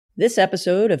This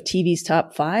episode of TV's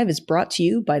Top 5 is brought to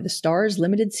you by the Starz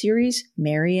limited series,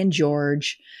 Mary and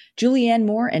George. Julianne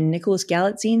Moore and Nicholas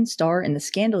Galitzine star in the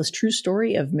scandalous true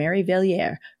story of Mary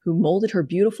Valliere, who molded her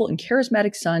beautiful and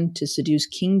charismatic son to seduce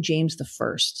King James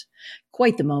I.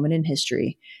 Quite the moment in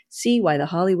history. See why The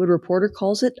Hollywood Reporter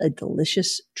calls it a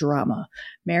delicious drama.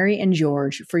 Mary and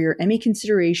George, for your Emmy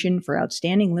consideration for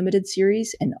Outstanding Limited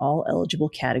Series in all eligible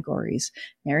categories.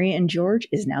 Mary and George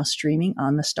is now streaming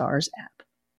on the Starz app.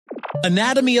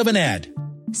 Anatomy of an ad.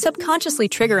 Subconsciously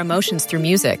trigger emotions through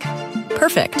music.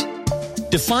 Perfect.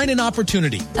 Define an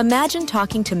opportunity. Imagine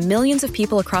talking to millions of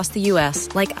people across the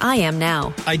U.S. like I am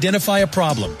now. Identify a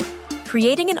problem.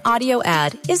 Creating an audio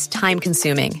ad is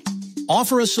time-consuming.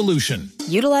 Offer a solution.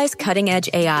 Utilize cutting-edge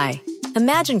AI.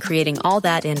 Imagine creating all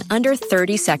that in under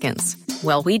 30 seconds.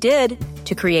 Well, we did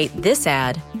to create this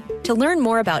ad. To learn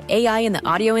more about AI in the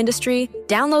audio industry,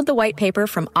 download the white paper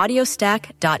from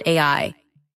audiostack.ai.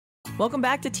 Welcome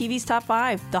back to TV's Top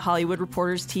 5, the Hollywood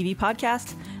Reporter's TV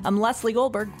podcast. I'm Leslie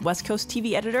Goldberg, West Coast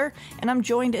TV editor, and I'm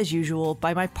joined as usual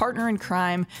by my partner in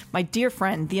crime, my dear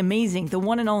friend, the amazing, the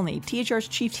one and only THR's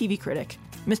chief TV critic,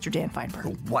 Mr. Dan Feinberg.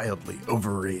 The wildly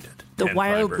overrated The Dan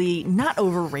wildly Feinberg. not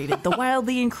overrated, the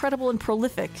wildly incredible and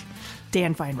prolific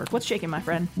Dan Feinberg. What's shaking, my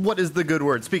friend? What is the good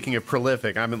word? Speaking of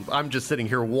prolific, I'm just sitting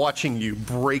here watching you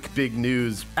break big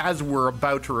news as we're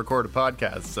about to record a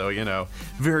podcast. So,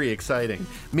 very exciting.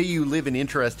 May you live in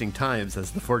interesting times,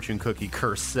 as the fortune cookie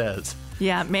curse says.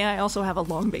 Yeah, may I also have a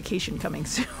long vacation coming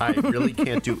soon? I really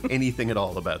can't do anything at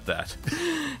all about that.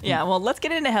 Yeah, well, let's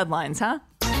get into headlines, huh?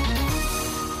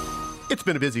 It's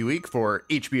been a busy week for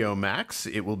HBO Max.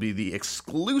 It will be the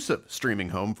exclusive streaming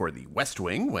home for The West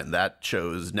Wing when that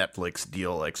show's Netflix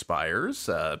deal expires.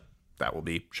 That will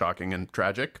be shocking and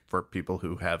tragic for people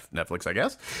who have Netflix, I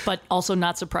guess. But also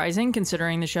not surprising,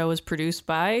 considering the show is produced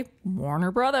by Warner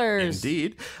Brothers.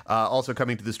 Indeed. Also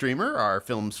coming to the streamer are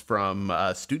films from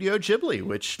Studio Ghibli,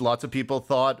 which lots of people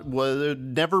thought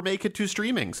would never make it to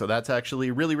streaming. So that's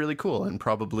actually really, really cool and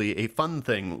probably a fun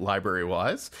thing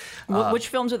library-wise. Which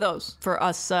films are those for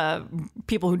us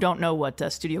people who don't know what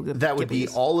Studio Ghibli is? That would be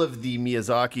all of the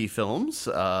Miyazaki films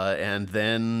and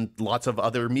then lots of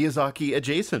other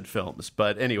Miyazaki-adjacent films.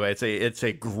 But anyway, it's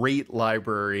a great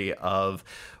library of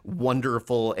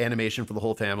wonderful animation for the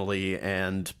whole family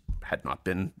and had not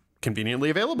been conveniently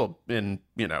available in,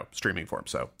 streaming form.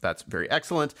 So that's very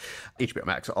excellent. HBO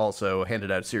Max also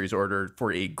handed out a series order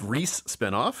for a Grease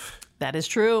spinoff. That is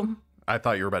true. I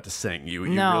thought you were about to sing. You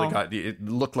No. really it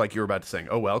looked like you were about to sing.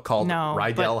 Oh, well, called No,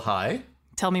 Rydell but- High.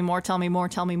 Tell me more, tell me more,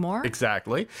 tell me more.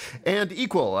 Exactly. And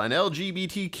Equal, an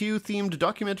LGBTQ-themed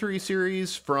documentary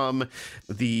series from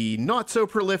the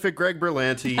not-so-prolific Greg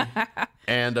Berlanti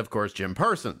and, of course, Jim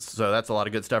Parsons. So that's a lot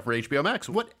of good stuff for HBO Max.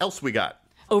 What else we got?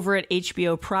 Over at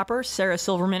HBO proper, Sarah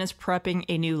Silverman is prepping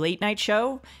a new late-night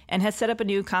show and has set up a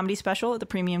new comedy special at the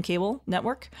Premium Cable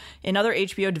Network. In other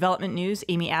HBO development news,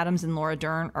 Amy Adams and Laura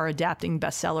Dern are adapting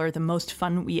bestseller The Most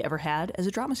Fun We Ever Had as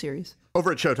a drama series.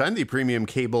 Over at Showtime, the Premium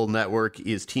Cable Network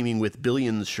is teaming with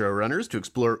Billions showrunners to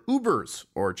explore Uber's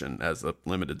origin as a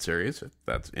limited series. If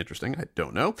that's interesting, I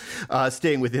don't know.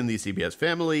 Staying within the CBS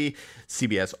family,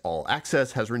 CBS All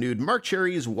Access has renewed Mark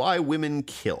Cherry's Why Women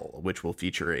Kill, which will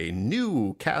feature a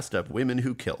new cast of women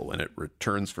who kill when it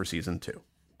returns for season 2.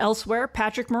 Elsewhere,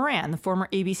 Patrick Moran, the former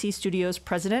ABC Studios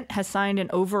president, has signed an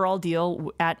overall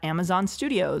deal at Amazon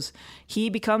Studios.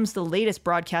 He becomes the latest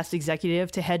broadcast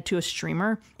executive to head to a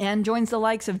streamer and joins the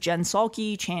likes of Jen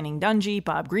Psaki, Channing Dungey,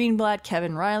 Bob Greenblatt,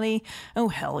 Kevin Riley. Oh,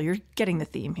 hell, you're getting the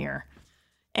theme here.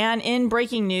 And in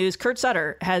breaking news, Kurt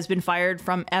Sutter has been fired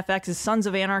from FX's Sons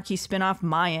of Anarchy spinoff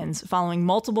Mayans following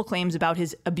multiple claims about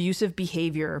his abusive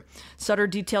behavior. Sutter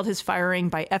detailed his firing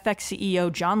by FX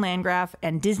CEO John Landgraf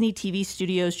and Disney TV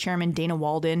Studios chairman Dana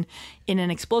Walden in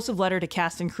an explosive letter to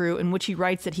cast and crew in which he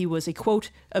writes that he was a, quote,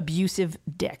 abusive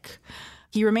dick.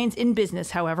 He remains in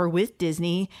business, however, with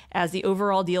Disney, as the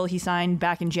overall deal he signed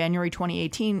back in January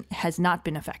 2018 has not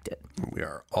been affected. We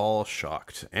are all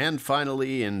shocked. And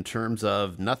finally, in terms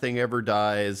of Nothing Ever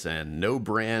Dies and no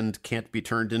brand can't be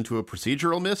turned into a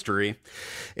procedural mystery,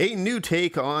 a new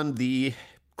take on the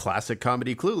classic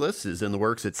comedy Clueless is in the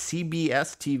works at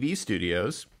CBS TV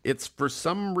Studios. It's, for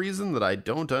some reason that I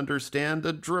don't understand,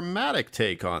 a dramatic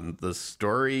take on the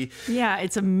story. Yeah,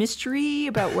 it's a mystery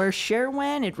about where Cher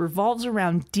went. It revolves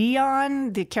around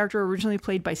Dion, the character originally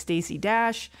played by Stacey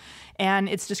Dash. And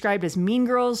it's described as Mean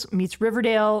Girls meets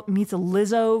Riverdale meets a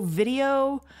Lizzo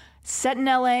video set in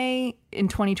LA in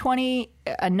 2020.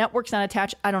 A network's not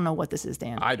attached. I don't know what this is,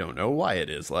 Dan. I don't know why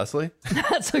it is, Leslie.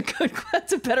 That's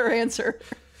a better answer.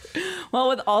 Well,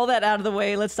 with all that out of the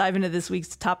way, let's dive into this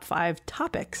week's top 5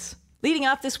 topics. Leading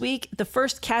off this week, the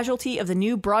first casualty of the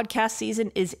new broadcast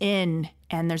season is in,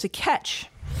 and there's a catch.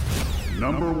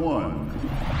 Number 1.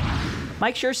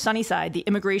 Mike Schur's Sunnyside, the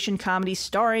immigration comedy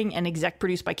starring and exec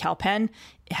produced by Kal Penn,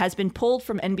 has been pulled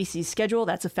from NBC's schedule.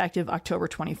 That's effective October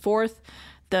 24th.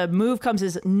 The move comes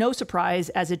as no surprise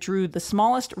as it drew the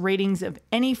smallest ratings of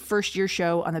any first-year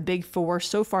show on the Big Four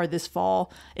so far this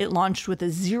fall. It launched with a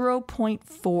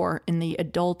 0.4 in the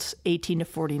adults 18 to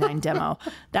 49 demo.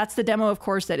 That's the demo, of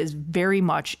course, that is very,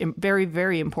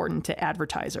 very important to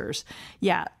advertisers.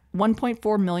 Yeah,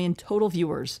 1.4 million total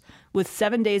viewers. With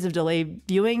 7 days of delayed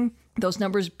viewing, those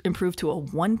numbers improved to a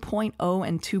 1.0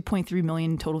 and 2.3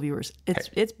 million total viewers.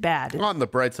 It's bad. On the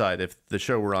bright side, if the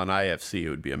show were on IFC, it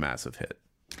would be a massive hit.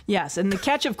 Yes, and the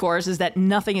catch, of course, is that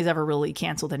nothing is ever really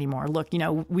canceled anymore. Look,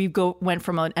 we went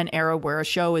from an era where a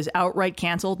show is outright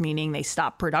canceled, meaning they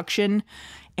stop production,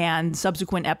 and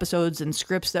subsequent episodes and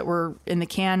scripts that were in the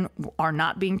can are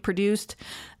not being produced.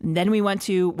 And then we went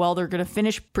to, well, they're going to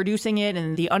finish producing it,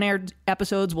 and the unaired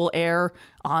episodes will air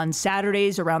on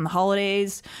Saturdays around the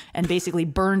holidays and basically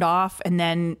burned off. And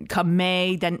then come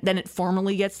May, then it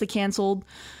formally gets the canceled.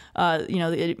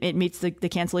 It meets the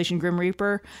cancellation Grim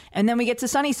Reaper. And then we get to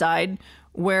Sunnyside,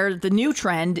 where the new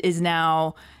trend is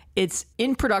now it's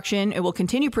in production. It will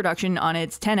continue production on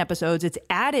its 10 episodes. It's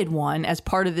added one as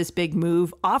part of this big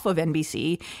move off of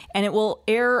NBC, and it will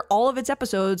air all of its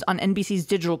episodes on NBC's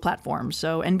digital platforms,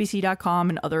 so NBC.com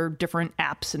and other different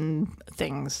apps and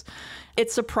things.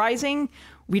 It's surprising.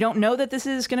 We don't know that this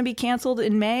is going to be canceled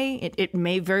in May. It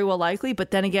may very well likely,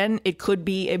 but then again, it could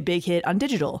be a big hit on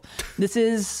digital. This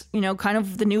is, kind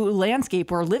of the new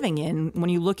landscape we're living in when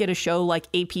you look at a show like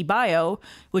AP Bio,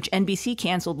 which NBC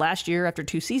canceled last year after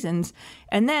 2 seasons,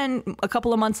 and then a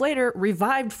couple of months later,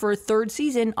 revived for a 3rd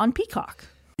season on Peacock.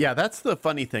 Yeah, that's the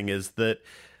funny thing is that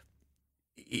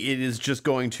it is just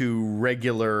going to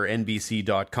regular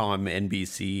NBC.com,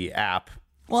 NBC app.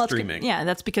 Well, streaming.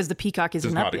 That's because the Peacock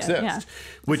isn't up yet. Yeah.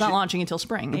 It's not launching until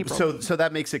spring, April. So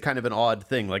that makes it kind of an odd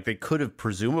thing. Like they could have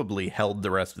presumably held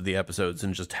the rest of the episodes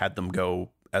and just had them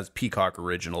go as Peacock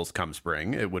originals come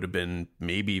spring. It would have been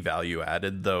maybe value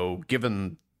added, though,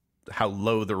 given how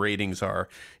low the ratings are,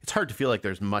 it's hard to feel like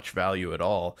there's much value at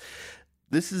all.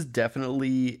 This is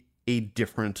definitely a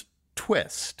different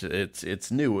twist.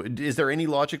 It's new. Is there any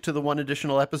logic to the one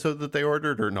additional episode that they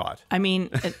ordered or not? I mean,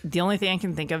 the only thing I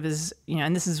can think of is,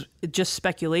 and this is just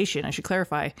speculation, I should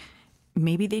clarify,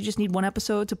 maybe they just need one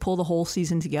episode to pull the whole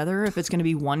season together if it's going to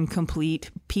be one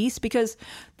complete piece, because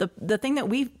the thing that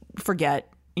we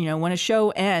forget, when a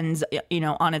show ends,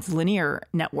 on its linear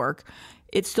network,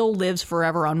 it still lives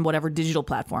forever on whatever digital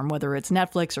platform, whether it's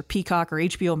Netflix or Peacock or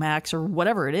HBO Max or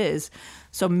whatever it is.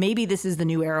 So maybe this is the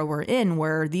new era we're in,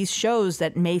 where these shows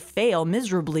that may fail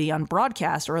miserably on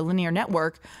broadcast or a linear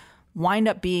network wind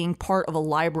up being part of a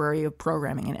library of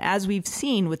programming. And as we've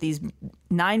seen with these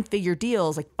 9-figure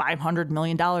deals, like $500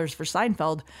 million for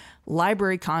Seinfeld,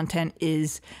 library content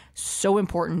is so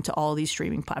important to all these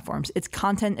streaming platforms. It's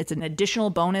content, it's an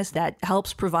additional bonus that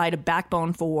helps provide a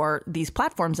backbone for these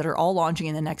platforms that are all launching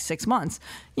in the next 6 months,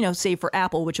 save for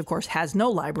Apple, which of course has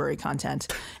no library content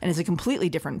and is a completely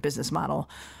different business model.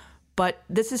 But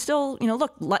this is still,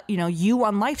 You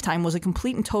on Lifetime was a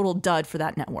complete and total dud for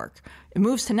that network. It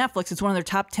moves to Netflix. It's one of their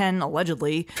top 10,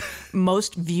 allegedly,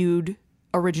 most viewed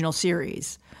original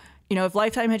series. If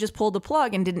Lifetime had just pulled the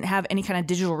plug and didn't have any kind of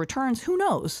digital returns, who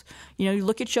knows? You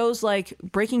look at shows like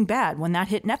Breaking Bad. When that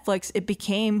hit Netflix, it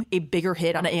became a bigger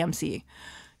hit on AMC.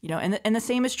 And the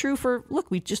same is true for,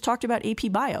 we just talked about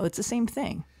AP Bio. It's the same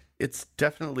thing. It's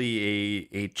definitely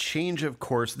a change of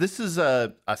course. This is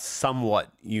a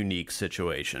somewhat unique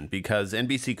situation because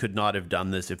NBC could not have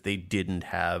done this if they didn't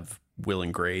have Will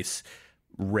and Grace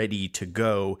ready to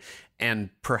go. And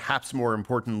perhaps more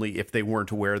importantly, if they weren't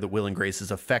aware that Will and Grace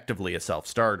is effectively a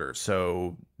self-starter.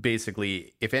 So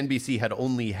basically, if NBC had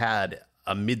only had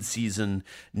a mid-season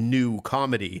new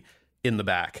comedy in the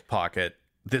back pocket,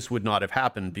 this would not have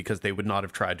happened because they would not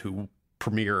have tried to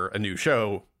premiere a new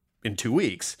show in 2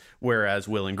 weeks. Whereas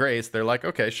Will and Grace, they're like,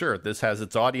 okay, sure, this has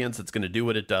its audience. It's going to do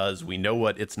what it does. We know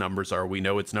what its numbers are. We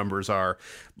know its numbers are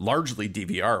largely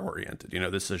DVR oriented.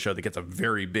 This is a show that gets a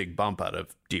very big bump out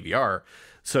of DVR.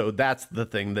 So that's the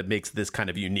thing that makes this kind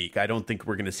of unique. I don't think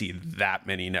we're going to see that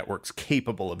many networks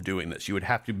capable of doing this. You would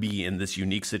have to be in this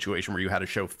unique situation where you had a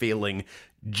show failing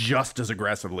just as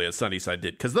aggressively as Sunnyside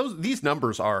did. Because these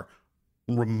numbers are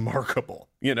remarkable,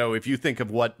 if you think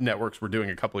of what networks were doing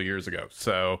a couple of years ago.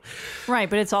 So, right.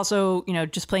 But it's also,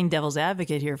 just playing devil's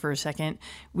advocate here for a second.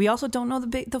 We also don't know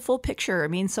the full picture. I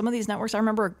mean, some of these networks, I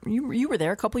remember you were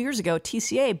there a couple of years ago,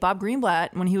 TCA, Bob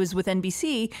Greenblatt, when he was with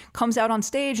NBC, comes out on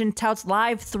stage and touts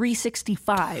Live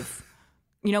 365.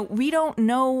 We don't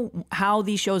know how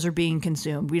these shows are being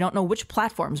consumed. We don't know which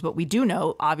platforms, but we do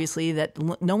know, obviously, that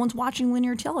no one's watching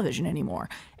linear television anymore.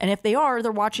 And if they are,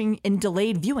 they're watching in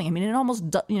delayed viewing. I mean, it almost,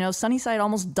 Sunnyside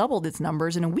almost doubled its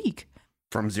numbers in a week.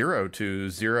 From 0 to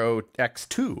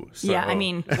 0x2. So. Yeah, I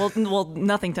mean, well,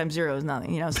 nothing times 0 is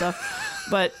nothing, stuff.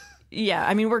 But yeah,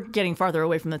 I mean, we're getting farther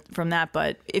away from that.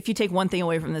 But if you take one thing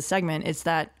away from this segment, it's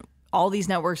that all these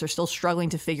networks are still struggling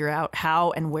to figure out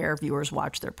how and where viewers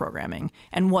watch their programming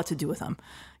and what to do with them.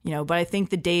 But I think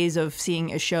the days of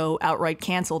seeing a show outright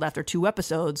canceled after 2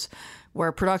 episodes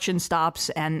where production stops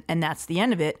and that's the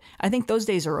end of it, I think those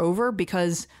days are over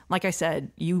because, like I said,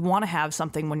 you want to have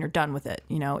something when you're done with it.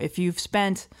 If you've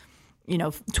spent,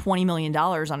 $20 million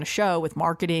on a show with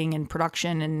marketing and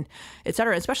production and et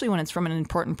cetera, especially when it's from an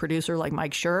important producer like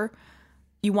Mike Schur,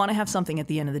 you want to have something at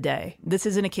the end of the day. This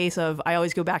isn't a case of, I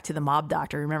always go back to the Mob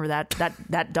Doctor. Remember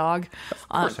that dog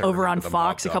over on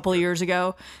Fox a couple of years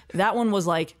ago? That one was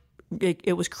like,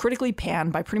 it was critically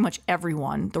panned by pretty much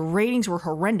everyone. The ratings were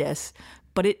horrendous,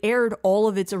 but it aired all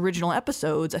of its original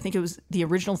episodes. I think it was the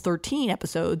original 13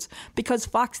 episodes because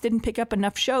Fox didn't pick up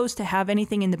enough shows to have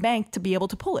anything in the bank to be able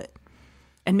to pull it.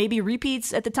 And maybe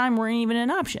repeats at the time weren't even an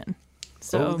option.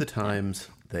 So the times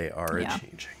they are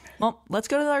changing. Well, let's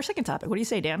go to our second topic. What do you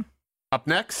say, Dan? Up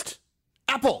next,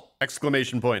 Apple! !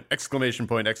 Exclamation point.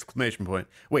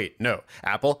 Wait, no.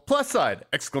 Apple plus side!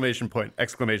 Exclamation point.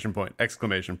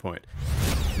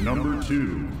 Number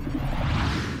 2.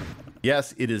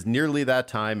 Yes, it is nearly that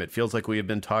time. It feels like we have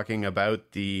been talking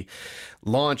about the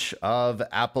launch of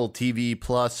Apple TV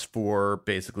Plus for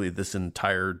basically this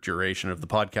entire duration of the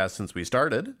podcast since we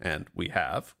started, and we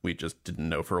have. We just didn't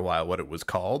know for a while what it was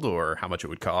called or how much it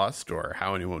would cost or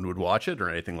how anyone would watch it or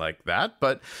anything like that.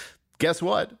 But guess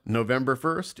what? November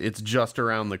 1st, it's just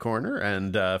around the corner,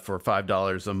 and for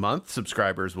 $5 a month,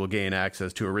 subscribers will gain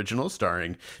access to originals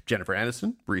starring Jennifer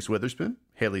Aniston, Reese Witherspoon,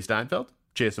 Haley Steinfeld,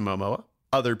 Jason Momoa,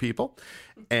 other people.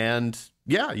 And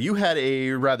yeah, you had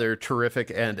a rather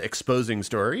terrific and exposing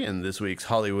story in this week's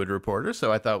Hollywood Reporter,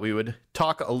 so I thought we would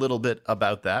talk a little bit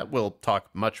about that. We'll talk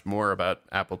much more about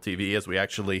Apple TV as we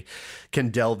actually can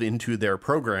delve into their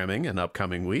programming in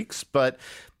upcoming weeks. But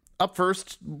up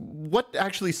first, what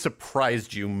actually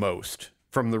surprised you most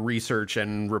from the research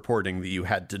and reporting that you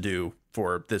had to do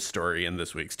for this story in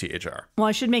this week's THR? Well,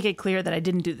 I should make it clear that I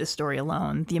didn't do this story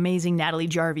alone. The amazing Natalie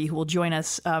Jarvie, who will join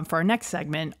us for our next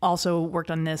segment, also worked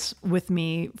on this with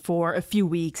me for a few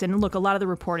weeks. And look, a lot of the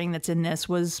reporting that's in this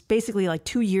was basically like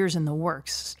 2 years in the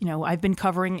works. I've been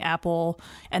covering Apple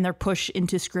and their push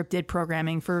into scripted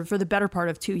programming for the better part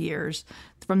of 2 years.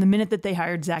 From the minute that they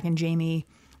hired Zach and Jamie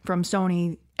from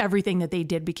Sony, everything that they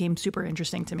did became super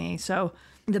interesting to me. So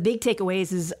the big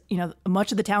takeaways is,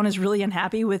 much of the town is really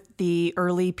unhappy with the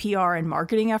early PR and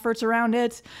marketing efforts around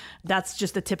it. That's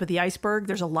just the tip of the iceberg.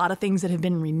 There's a lot of things that have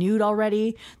been renewed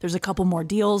already. There's a couple more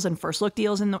deals and first look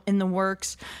deals in the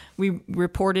works. We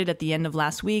reported at the end of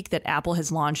last week that Apple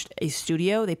has launched a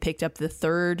studio. They picked up the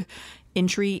third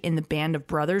entry in the Band of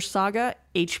Brothers saga.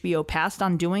 HBO passed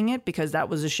on doing it because that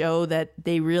was a show that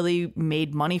they really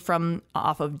made money from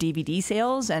off of DVD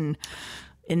sales, and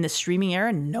in the streaming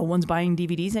era, no one's buying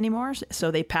DVDs anymore. So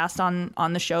they passed on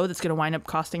the show that's going to wind up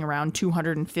costing around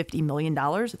 $250 million.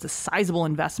 It's a sizable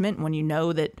investment when you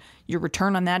know that your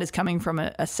return on that is coming from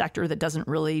a sector that doesn't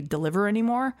really deliver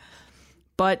anymore.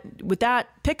 But with that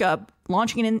pickup,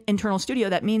 launching an internal studio,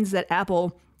 that means that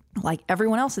Apple, like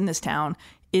everyone else in this town,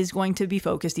 is going to be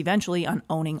focused eventually on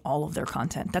owning all of their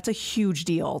content. That's a huge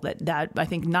deal that I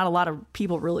think not a lot of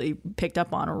people really picked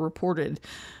up on or reported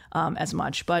as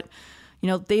much. But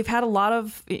they've had a lot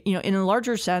of, in a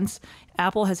larger sense,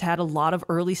 Apple has had a lot of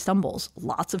early stumbles,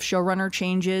 lots of showrunner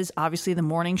changes. Obviously, the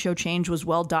morning show change was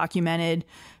well documented.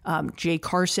 Jay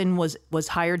Carson was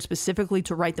hired specifically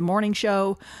to write the morning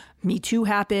show. Me Too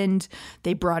happened.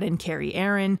 They brought in Carrie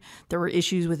Aaron. There were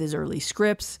issues with his early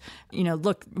scripts.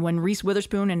 Look, when Reese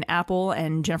Witherspoon and Apple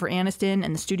and Jennifer Aniston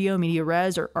and the studio Media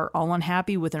Res are all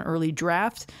unhappy with an early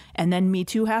draft, and then Me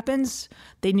Too happens,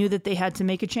 they knew that they had to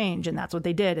make a change, and that's what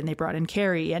they did. And they brought in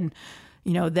Carrie. And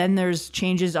then there's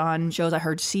changes on shows. I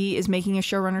heard C is making a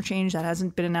showrunner change. That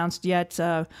hasn't been announced yet,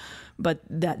 but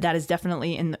that is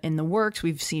definitely in the works.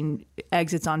 We've seen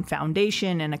exits on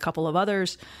Foundation and a couple of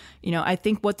others. I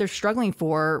think what they're struggling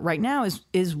for right now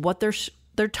is what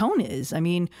their tone is. I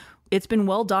mean, it's been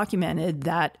well documented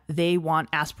that they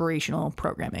want aspirational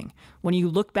programming. When you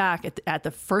look back at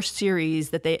the first series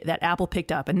that Apple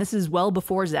picked up, and this is well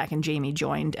before Zach and Jamie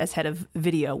joined as head of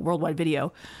video, worldwide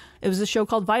video, it was a show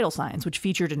called Vital Signs, which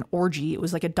featured an orgy. It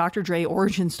was like a Dr. Dre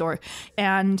origin story.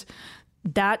 And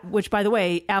that, which by the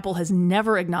way, Apple has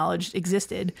never acknowledged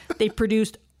existed. They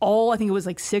produced I think it was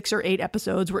like 6 or 8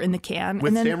 episodes were in the can.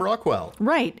 With Sam Rockwell.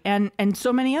 Right. And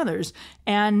so many others.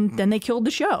 And then they killed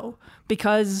the show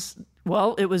because,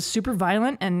 well, it was super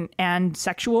violent and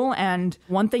sexual. And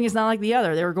one thing is not like the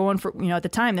other. They were going for, at the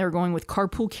time they were going with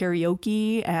Carpool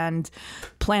Karaoke and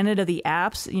Planet of the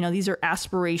Apps. These are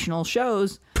aspirational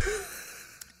shows.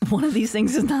 One of these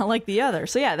things is not like the other.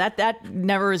 So yeah, that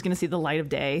never is going to see the light of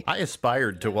day. I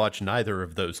aspired to watch neither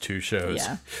of those two shows.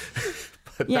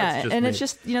 Yeah. And it's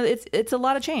just, it's a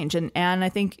lot of change. And I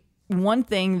think one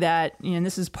thing that, and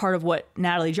this is part of what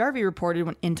Natalie Jarvie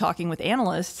reported in talking with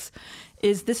analysts,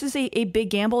 is this is a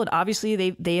big gamble. And obviously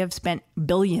they have spent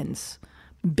billions.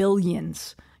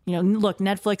 Look,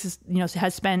 Netflix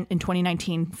has spent in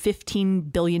 2019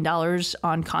 $15 billion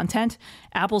on content.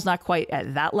 Apple's not quite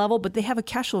at that level, but they have a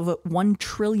cash flow of $1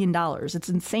 trillion. It's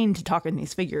insane to talk in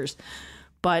these figures.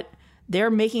 But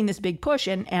they're making this big push.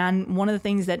 And one of the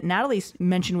things that Natalie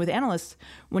mentioned with analysts,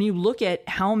 when you look at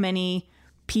how many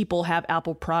people have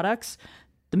Apple products,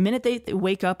 the minute they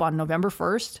wake up on November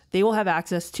 1st, they will have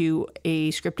access to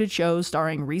a scripted show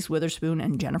starring Reese Witherspoon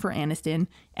and Jennifer Aniston,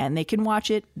 and they can watch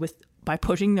it by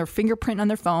pushing their fingerprint on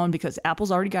their phone because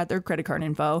Apple's already got their credit card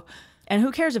info. And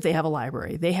who cares if they have a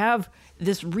library? They have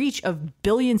this reach of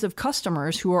billions of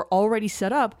customers who are already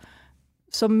set up.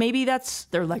 So maybe that's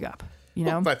their leg up.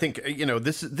 Well, I think,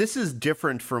 this is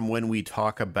different from when we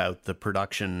talk about the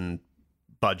production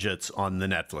budgets on the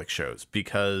Netflix shows,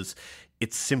 because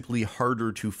it's simply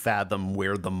harder to fathom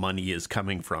where the money is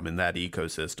coming from in that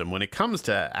ecosystem. When it comes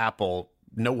to Apple,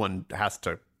 no one has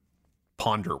to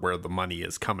ponder where the money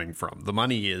is coming from. The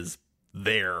money is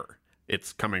there.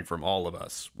 It's coming from all of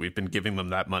us. We've been giving them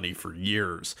that money for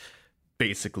years.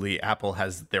 Basically, Apple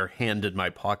has their hand in my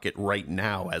pocket right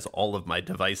now as all of my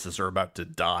devices are about to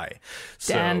die.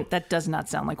 Dan, that does not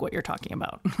sound like what you're talking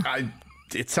about.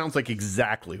 It sounds like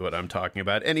exactly what I'm talking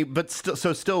about. But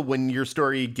still, when your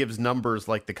story gives numbers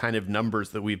like the kind of numbers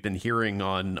that we've been hearing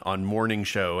on Morning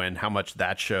Show and how much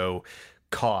that show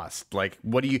cost, like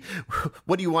what do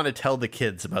you want to tell the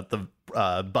kids about the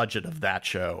budget of that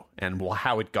show and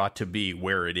how it got to be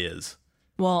where it is?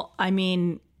 Well, I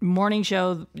mean, Morning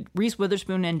Show, Reese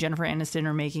Witherspoon and Jennifer Aniston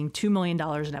are making $2 million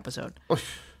an episode.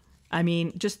 I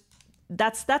mean, just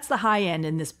that's the high end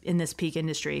in this peak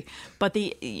industry. But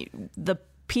the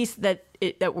piece that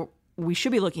we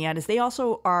should be looking at is they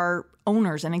also are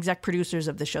owners and exec producers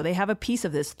of the show. They have a piece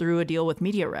of this through a deal with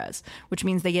MediaRes, which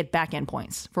means they get back end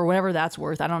points for whatever that's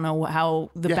worth. I don't know how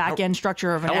the back end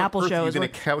structure of an Apple show is. How are you going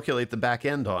to calculate the back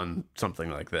end on something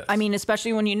like this? I mean,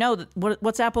 especially when you know that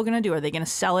what's Apple going to do? Are they going to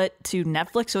sell it to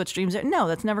Netflix so it streams it? No,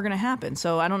 that's never going to happen.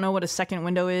 So I don't know what a second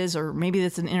window is, or maybe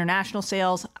it's an international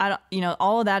sales.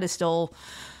 All of that is still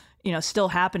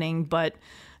happening, but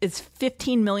it's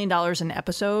 $15 million an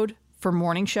episode. For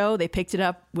Morning Show, they picked it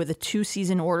up with a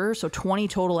 2-season order, so 20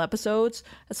 total episodes.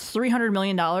 That's $300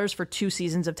 million for 2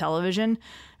 seasons of television.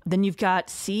 Then you've got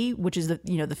See, which is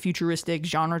the futuristic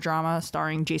genre drama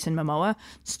starring Jason Momoa.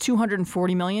 It's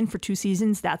 $240 million for 2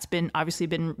 seasons. That's been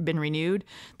renewed.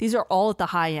 These are all at the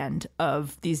high end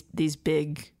of these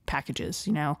big packages,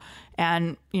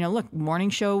 And look,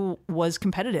 Morning Show was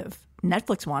competitive.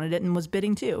 Netflix wanted it and was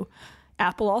bidding too.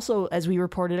 Apple also, as we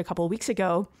reported a couple of weeks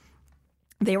ago,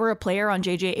 they were a player on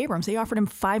J.J. Abrams. They offered him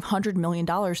 $500 million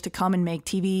to come and make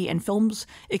TV and films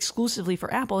exclusively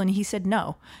for Apple, and he said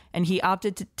no. And he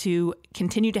opted to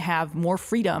continue to have more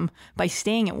freedom by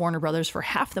staying at Warner Brothers for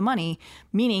half the money,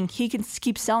 meaning he can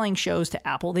keep selling shows to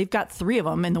Apple. They've got 3 of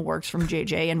them in the works from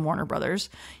J.J. and Warner Brothers.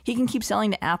 He can keep selling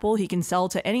to Apple. He can sell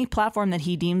to any platform that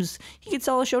he deems. He could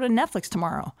sell a show to Netflix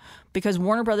tomorrow because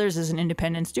Warner Brothers, as an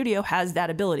independent studio, has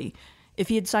that ability. If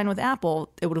he had signed with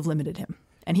Apple, it would have limited him.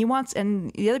 And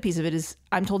the other piece of it is,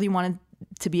 I'm told he wanted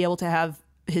to be able to have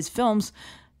his films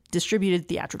distributed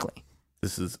theatrically.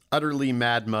 This is utterly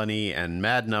mad money and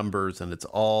mad numbers, and it's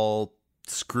all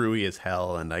screwy as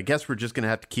hell. And I guess we're just going to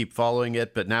have to keep following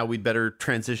it. But now we'd better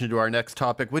transition to our next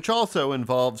topic, which also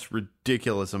involves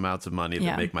ridiculous amounts of money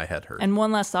that make my head hurt. And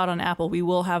one last thought on Apple. We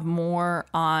will have more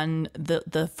on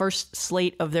the first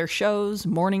slate of their shows,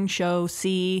 Morning Show,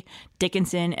 C,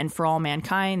 Dickinson, and For All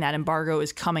Mankind. That embargo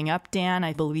is coming up, Dan,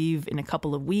 I believe, in a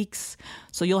couple of weeks.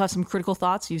 So you'll have some critical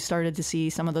thoughts. You started to see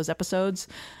some of those episodes.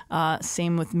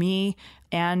 Same with me.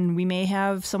 And we may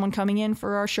have someone coming in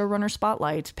for our showrunner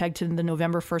spotlight pegged to the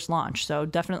November 1st launch. So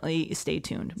definitely stay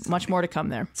tuned. Much more to come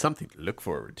there. Something to look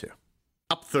forward to.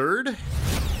 Up third.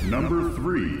 Number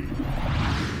 3.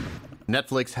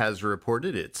 Netflix has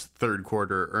reported its third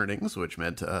quarter earnings, which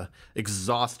meant an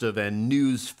exhaustive and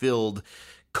news-filled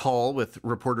call with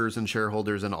reporters and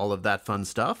shareholders and all of that fun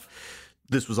stuff.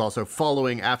 This was also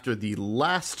following after the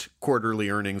last quarterly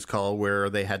earnings call where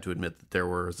they had to admit that there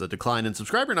was a decline in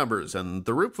subscriber numbers and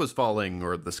the roof was falling,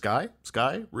 or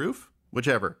the roof,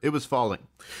 whichever, it was falling.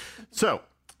 So,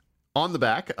 on the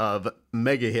back of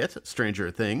mega hit Stranger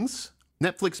Things,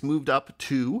 Netflix moved up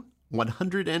to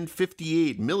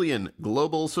 158 million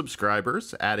global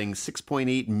subscribers, adding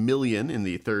 6.8 million in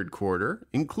the third quarter,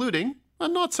 including a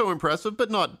not so impressive but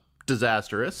not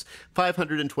disastrous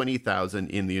 520,000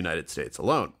 in the United States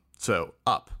alone. So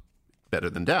up, better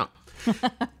than down.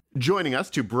 Joining us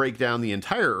to break down the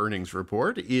entire earnings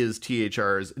report is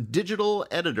THR's digital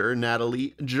editor,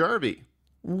 Natalie Jarvie.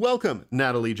 Welcome,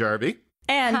 Natalie Jarvie.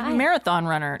 And Hi. Marathon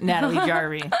runner, Natalie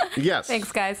Jarvie. Yes.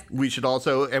 Thanks, guys. We should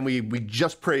also, and we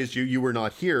just praised you. You were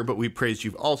not here, but we praised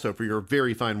you also for your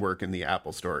very fine work in the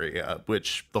Apple story,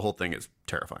 which the whole thing is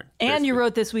terrifying. And you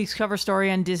wrote this week's cover story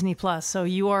on Disney Plus. So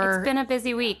you are... It's been a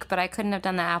busy week, but I couldn't have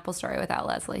done the Apple story without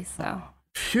Leslie, so...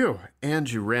 Phew. And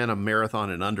you ran a marathon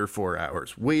in under 4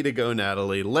 hours. Way to go,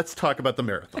 Natalie. Let's talk about the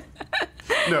marathon.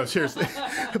 No, seriously.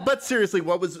 But seriously,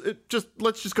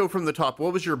 let's just go from the top.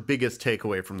 What was your biggest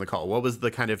takeaway from the call? What was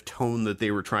the kind of tone that they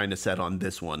were trying to set on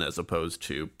this one as opposed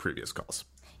to previous calls?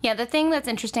 Yeah, the thing that's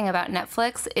interesting about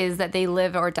Netflix is that they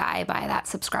live or die by that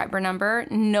subscriber number.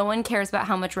 No one cares about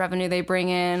how much revenue they bring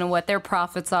in, what their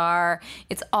profits are.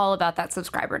 It's all about that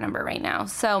subscriber number right now.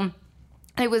 So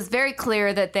it was very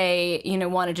clear that they,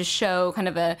 wanted to show kind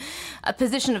of a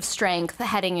position of strength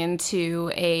heading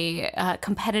into a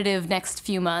competitive next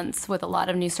few months with a lot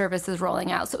of new services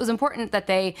rolling out. So it was important that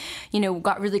they,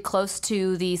 got really close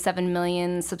to the 7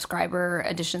 million subscriber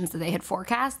additions that they had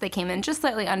forecast. They came in just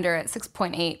slightly under at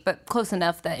 6.8, but close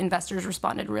enough that investors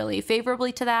responded really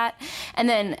favorably to that. And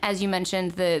then, as you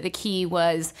mentioned, the key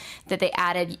was that they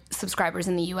added subscribers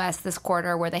in the U.S. this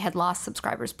quarter where they had lost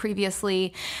subscribers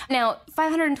previously. Now,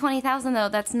 520,000, though,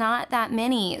 that's not that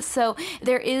many. So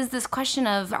there is this question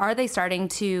of, are they starting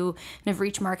to kind of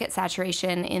reach market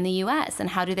saturation in the U.S. and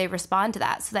how do they respond to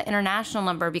that? So that international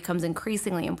number becomes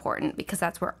increasingly important because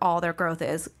that's where all their growth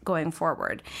is going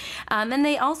forward. And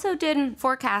they also did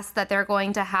forecast that they're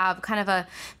going to have kind of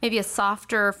maybe a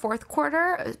softer fourth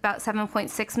quarter, about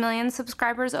 7.6 million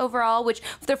subscribers overall, which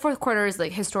their fourth quarter is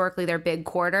like historically their big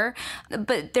quarter.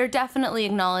 But they're definitely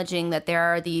acknowledging that there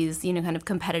are these, kind of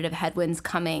competitive headwinds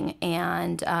coming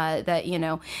and that,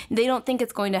 they don't think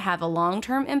it's going to have a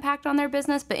long-term impact on their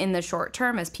business, but in the short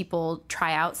term, as people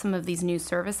try out some of these new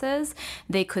services,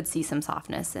 they could see some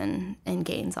softness and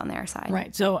gains on their side.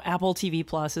 Right. So Apple TV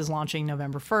Plus is launching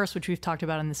November 1st, which we've talked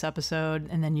about in this episode.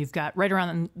 And then you've got right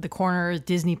around the corner,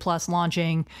 Disney Plus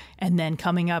launching, and then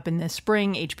coming up in the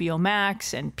spring, HBO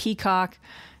Max and Peacock.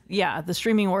 Yeah, the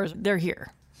streaming wars, they're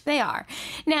here. They are.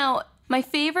 Now, my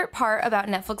favorite part about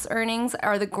Netflix earnings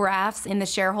are the graphs in the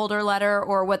shareholder letter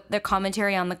or what their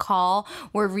commentary on the call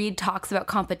where Reed talks about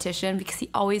competition because he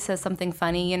always says something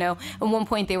funny. At one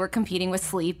point they were competing with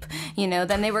Sleep,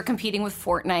 then they were competing with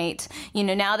Fortnite.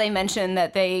 Now they mention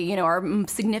that they, are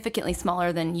significantly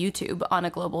smaller than YouTube on a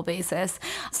global basis.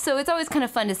 So it's always kind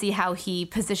of fun to see how he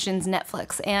positions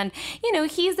Netflix. And,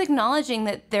 he's acknowledging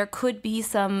that there could be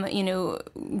some,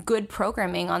 good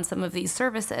programming on some of these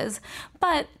services.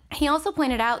 But he also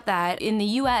pointed out that in the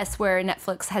U.S., where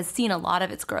Netflix has seen a lot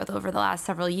of its growth over the last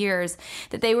several years,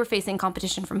 that they were facing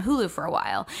competition from Hulu for a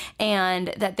while,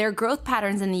 and that their growth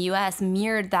patterns in the U.S.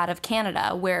 mirrored that of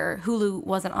Canada, where Hulu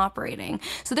wasn't operating.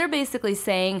 So they're basically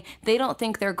saying they don't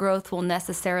think their growth will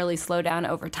necessarily slow down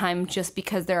over time just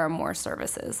because there are more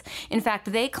services. In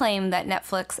fact, they claim that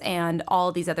Netflix and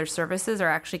all these other services are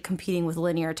actually competing with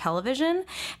linear television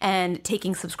and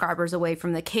taking subscribers away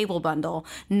from the cable bundle,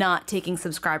 not taking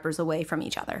subscribers away from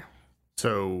each other.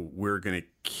 So we're going to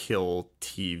kill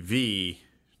TV,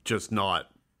 just not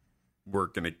we're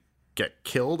going to get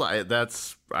killed. The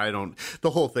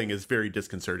whole thing is very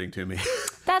disconcerting to me.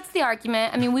 That's the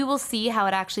argument. I mean, we will see how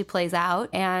it actually plays out,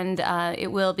 and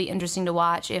it will be interesting to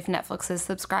watch if Netflix's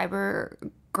subscriber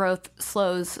growth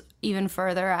slows even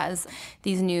further as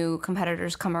these new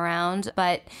competitors come around.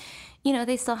 But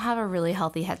they still have a really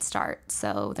healthy head start,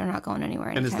 so they're not going anywhere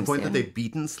anytime soon. And is the point that they've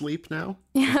beaten sleep now?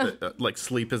 Yeah. Like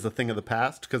sleep is a thing of the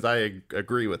past? Because I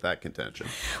agree with that contention.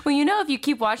 Well, if you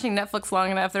keep watching Netflix long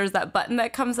enough, there's that button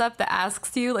that comes up that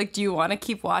asks you, like, do you want to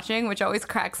keep watching? Which always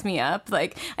cracks me up.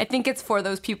 Like, I think it's for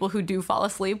those people who do fall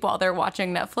asleep while they're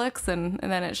watching Netflix and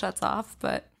then it shuts off,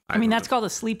 but... that's called a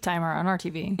sleep timer on our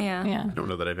TV. Yeah. I don't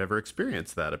know that I've ever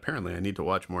experienced that. Apparently, I need to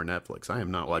watch more Netflix. I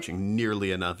am not watching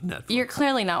nearly enough Netflix. You're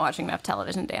clearly not watching enough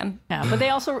television, Dan. Yeah, but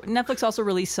Netflix also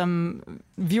released some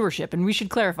viewership, and we should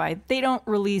clarify, they don't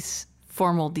release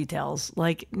formal details.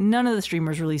 Like, none of the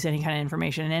streamers release any kind of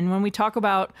information. And when we talk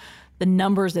about the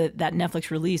numbers that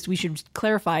Netflix released, we should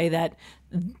clarify that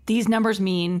these numbers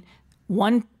mean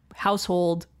one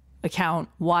household account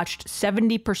watched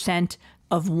 70%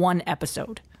 of one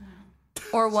episode.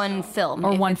 Or one film.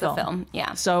 Or one film.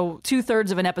 Yeah. So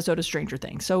 2/3 of an episode of Stranger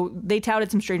Things. So they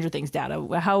touted some Stranger Things data.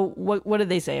 What did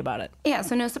they say about it? Yeah,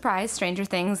 so no surprise, Stranger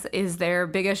Things is their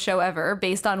biggest show ever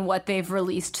based on what they've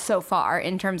released so far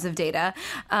in terms of data.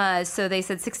 So they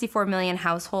said 64 million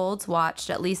households watched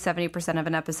at least 70% of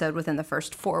an episode within the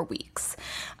first 4 weeks.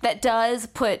 That does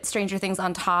put Stranger Things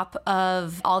on top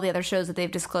of all the other shows that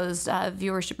they've disclosed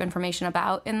viewership information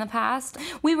about in the past.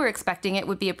 We were expecting it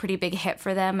would be a pretty big hit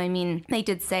for them. I mean, they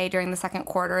did say during the second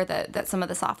quarter that some of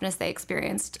the softness they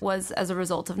experienced was as a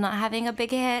result of not having a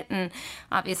big hit. And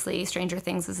obviously, Stranger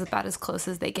Things is about as close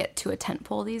as they get to a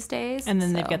tentpole these days. And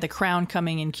then they've got The Crown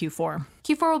coming in Q4.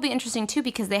 Q4 will be interesting, too,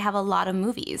 because they have a lot of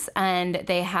movies. And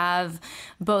they have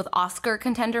both Oscar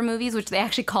contender movies, which they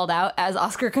actually called out as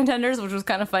Oscar contenders, which was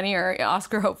kind of funny, or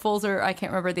Oscar hopefuls, or I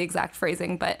can't remember the exact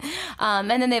phrasing. But and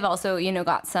then they've also,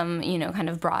 got some, kind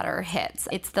of broader hits.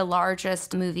 It's the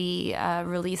largest movie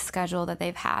release schedule that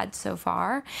they've had so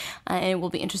far. And it will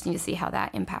be interesting to see how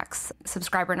that impacts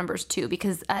subscriber numbers, too,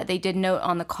 because they did note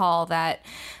on the call that,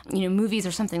 movies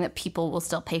are something that people will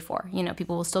still pay for.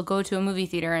 People will still go to a movie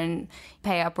theater and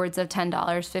pay upwards of $10,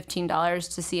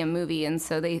 $15 to see a movie. And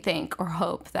so they think or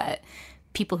hope that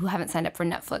people who haven't signed up for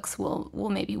Netflix will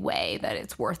maybe weigh that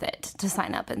it's worth it to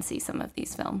sign up and see some of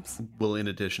these films. Well, in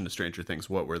addition to Stranger Things,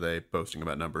 what were they boasting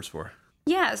about numbers for?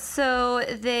 Yeah, so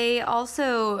they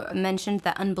also mentioned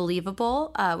that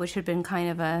Unbelievable, which had been kind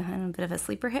of a bit of a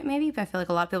sleeper hit maybe, but I feel like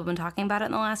a lot of people have been talking about it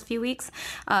in the last few weeks,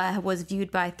 was viewed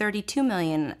by 32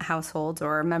 million households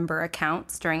or member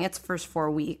accounts during its first 4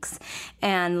 weeks.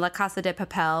 And La Casa de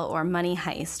Papel, or Money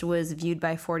Heist, was viewed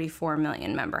by 44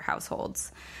 million member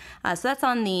households. So that's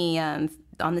on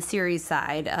the series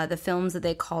side. The films that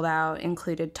they called out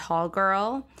included Tall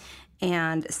Girl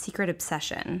and Secret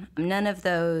Obsession. None of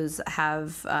those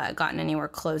have gotten anywhere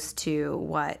close to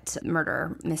what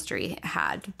Murder Mystery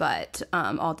had, but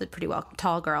all did pretty well.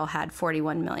 Tall Girl had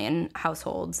 41 million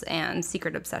households, and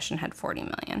Secret Obsession had 40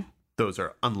 million. Those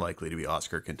are unlikely to be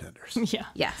Oscar contenders. Yeah.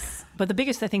 Yes. But the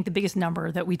biggest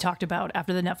number that we talked about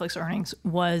after the Netflix earnings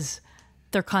was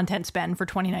their content spend for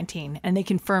 2019. And they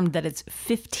confirmed that it's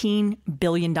 $15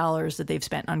 billion that they've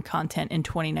spent on content in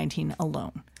 2019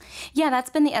 alone. Yeah, that's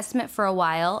been the estimate for a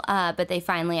while, but they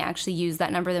finally actually used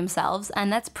that number themselves.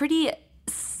 And that's pretty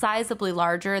sizably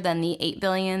larger than the $8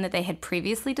 billion that they had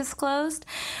previously disclosed.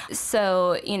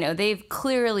 So, they've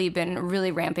clearly been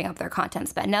really ramping up their content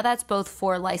spend. Now, that's both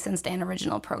for licensed and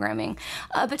original programming.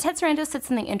 But Ted Sarandos said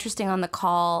something interesting on the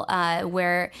call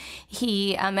where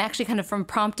he actually kind of from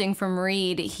prompting from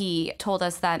Reed, he told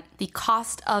us that the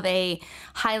cost of a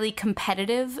highly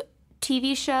competitive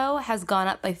TV show has gone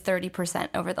up by 30%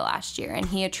 over the last year. And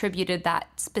he attributed that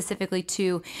specifically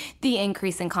to the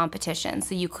increase in competition.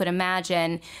 So you could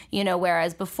imagine,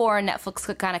 whereas before Netflix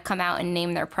could kind of come out and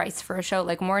name their price for a show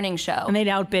like Morning Show. And they'd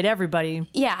outbid everybody.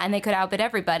 Yeah, and they could outbid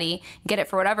everybody, get it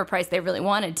for whatever price they really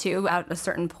wanted to at a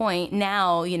certain point.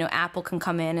 Now, Apple can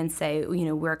come in and say,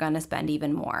 we're going to spend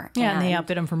even more. Yeah, and they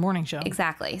outbid them for Morning Show.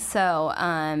 Exactly. So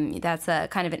that's a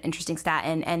kind of an interesting stat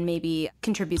and maybe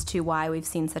contributes to why we've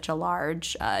seen such a large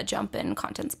jump in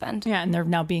content spend. Yeah, and they're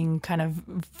now being kind of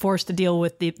forced to deal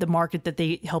with the market that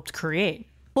they helped create.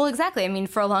 Well, exactly. I mean,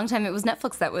 for a long time, it was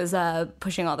Netflix that was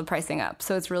pushing all the pricing up.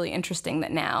 So it's really interesting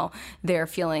that now they're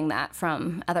feeling that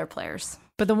from other players.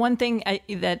 But the one thing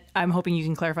that I'm hoping you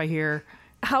can clarify here,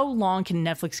 how long can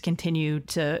Netflix continue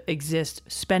to exist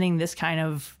spending this kind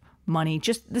of money?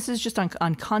 This is just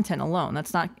on content alone.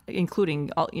 That's not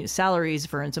including all, salaries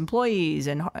for its employees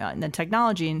and the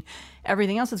technology and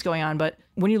everything else that's going on. But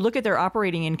when you look at their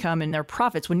operating income and their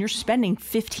profits, when you're spending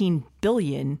 $15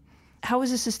 billion, how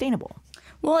is this sustainable?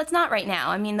 Well, it's not right now.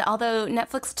 I mean, although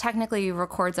Netflix technically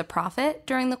records a profit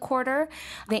during the quarter,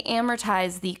 they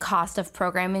amortize the cost of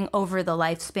programming over the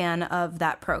lifespan of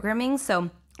that programming.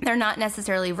 So they're not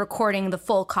necessarily recording the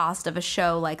full cost of a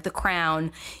show like The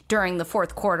Crown during the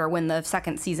fourth quarter when the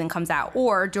second season comes out,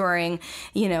 or during,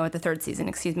 the third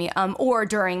season, or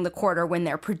during the quarter when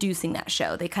they're producing that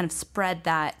show. They kind of spread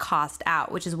that cost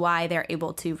out, which is why they're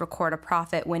able to record a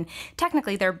profit when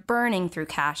technically they're burning through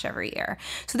cash every year.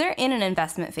 So they're in an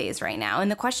investment phase right now.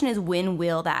 And the question is, when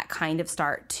will that kind of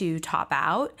start to top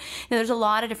out? Now, there's a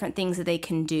lot of different things that they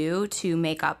can do to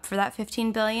make up for that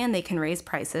 $15 billion. They can raise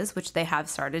prices, which they have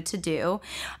started to do.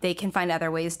 They can find other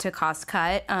ways to cost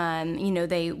cut.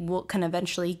 They can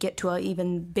eventually get to an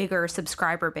even bigger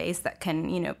subscriber base that can,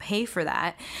 pay for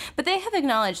that. But they have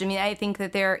acknowledged, I think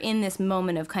that they're in this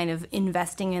moment of kind of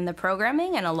investing in the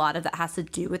programming, and a lot of that has to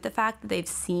do with the fact that they've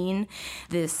seen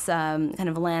this kind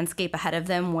of landscape ahead of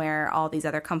them where all these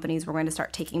other companies were going to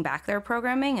start taking back their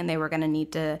programming, and they were going to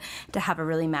need to have a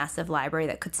really massive library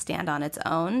that could stand on its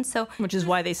own. So, which is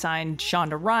why they signed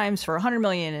Shonda Rhimes for $100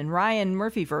 million and Ryan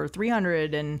Murphy for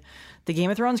 $300 and the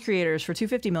Game of Thrones creators for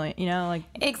 $250 million,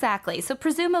 Exactly. So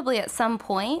presumably at some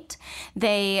point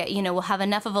they, will have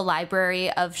enough of a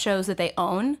library of shows that they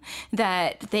own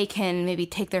that they can maybe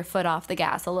take their foot off the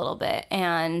gas a little bit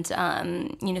and,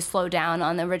 slow down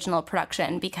on the original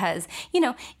production because,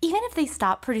 even if they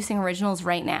stop producing originals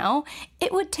right now,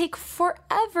 it would take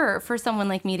forever for someone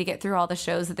like me to get through all the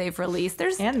shows that they've released.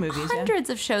 There's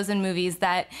hundreds of shows and movies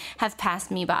that have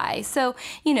passed me by. So,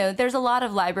 there's a lot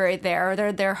of library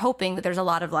there. They're hoping that there's a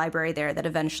lot of library there that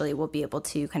eventually will be able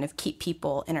to kind of keep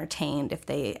people entertained if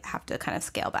they have to kind of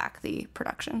scale back the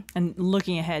production. And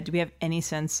looking ahead, do we have any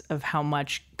sense of how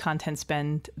much content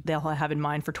spend they'll have in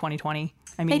mind for 2020?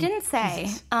 They didn't say,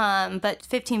 but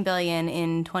 $15 billion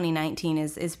in 2019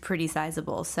 is pretty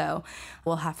sizable. So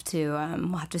we'll have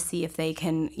to see if they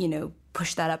can,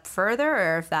 push that up further,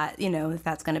 or if that, if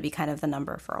that's going to be kind of the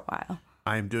number for a while.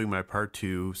 I'm doing my part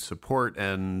to support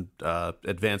and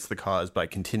advance the cause by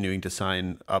continuing to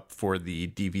sign up for the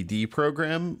DVD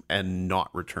program and not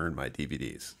return my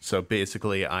DVDs. So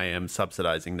basically, I am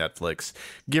subsidizing Netflix,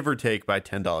 give or take, by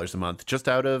 $10 a month, just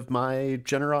out of my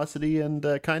generosity and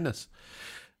kindness.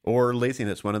 Or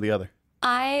laziness, one or the other.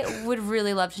 I would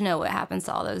really love to know what happens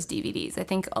to all those DVDs. I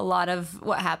think a lot of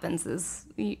what happens is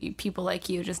people like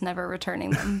you just never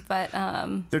returning them. But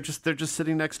they're just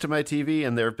sitting next to my TV,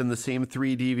 and there have been the same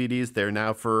 3 DVDs there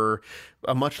now for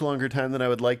a much longer time than I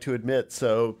would like to admit.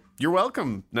 So you're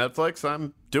welcome, Netflix.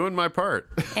 I'm doing my part.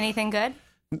 Anything good?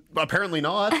 Apparently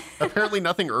not. Apparently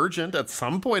nothing urgent. At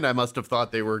some point, I must have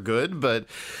thought they were good, but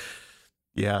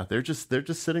yeah, they're just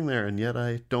sitting there, and yet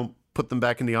I don't put them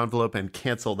back in the envelope and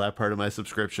cancel that part of my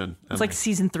subscription. It's like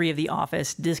season 3 of The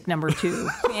Office, disc number 2.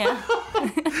 Yeah.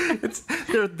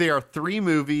 They are 3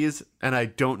 movies, and I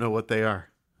don't know what they are.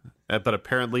 But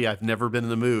apparently I've never been in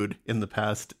the mood in the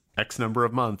past X number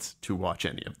of months to watch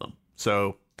any of them.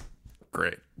 So,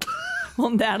 great. Well,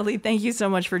 Natalie, thank you so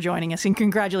much for joining us, and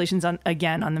congratulations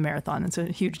again on the marathon. It's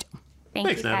a huge deal.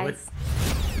 Thanks, you guys.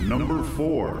 Number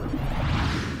 4.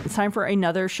 It's time for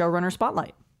another showrunner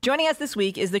spotlight. Joining us this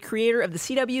week is the creator of the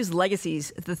CW's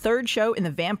Legacies, the 3rd show in the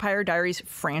Vampire Diaries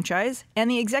franchise, and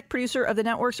the exec producer of the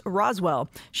network's Roswell.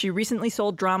 She recently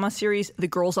sold drama series The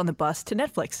Girls on the Bus to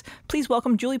Netflix. Please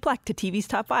welcome Julie Plec to TV's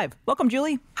Top 5. Welcome,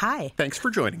 Julie. Hi. Thanks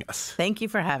for joining us. Thank you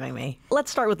for having me.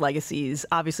 Let's start with Legacies.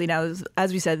 Obviously, now,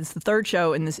 as we said, it's the 3rd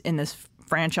show in this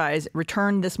franchise,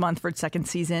 returned this month for its 2nd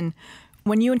season.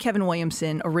 When you and Kevin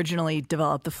Williamson originally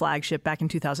developed the flagship back in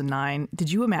 2009,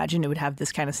 did you imagine it would have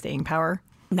this kind of staying power?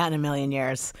 Not in a million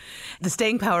years. The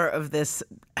staying power of this,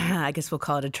 I guess we'll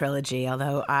call it a trilogy,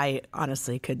 although I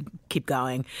honestly could keep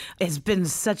going, has been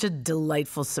such a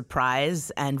delightful surprise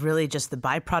and really just the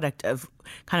byproduct of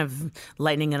kind of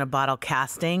lightning in a bottle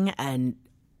casting and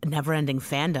never-ending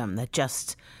fandom that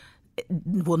just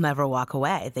will never walk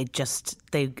away.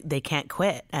 They can't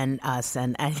quit, and us,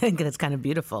 and I think that it's kind of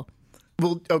beautiful.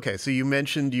 Well, okay, so you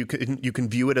mentioned you can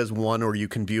view it as 1 or you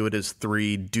can view it as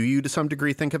 3. Do you, to some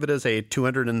degree, think of it as a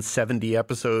 270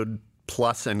 episode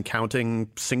plus and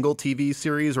counting single TV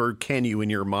series, or can you,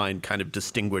 in your mind, kind of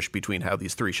distinguish between how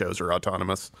these 3 shows are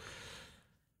autonomous?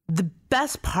 The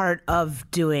best part of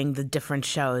doing the different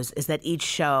shows is that each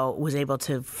show was able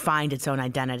to find its own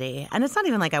identity. And it's not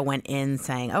even like I went in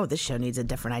saying, oh, this show needs a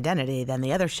different identity than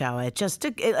the other show. It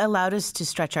allowed us to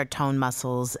stretch our tone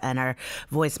muscles and our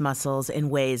voice muscles in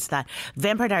ways that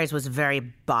Vampire Diaries was very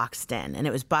boxed in, and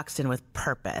it was boxed in with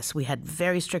purpose. We had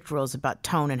very strict rules about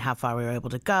tone and how far we were able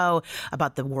to go,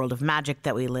 about the world of magic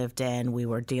that we lived in. We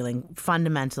were dealing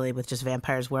fundamentally with just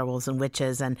vampires, werewolves, and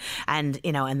witches, and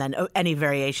then any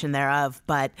variation thereof.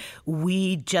 But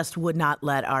we just would not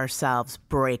let ourselves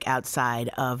break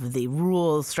outside of the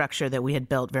rule structure that we had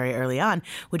built very early on,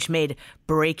 which made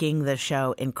breaking the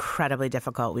show incredibly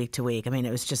difficult week to week. I mean, it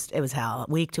was hell,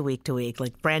 week to week to week,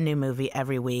 like brand new movie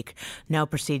every week, no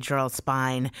procedural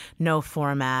spine, no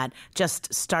format,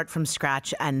 just start from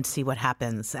scratch and see what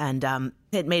happens. And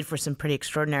it made for some pretty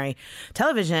extraordinary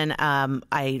television.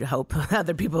 I hope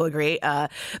other people agree,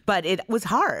 but it was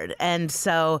hard. And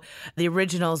so the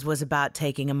Originals was about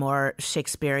taking a more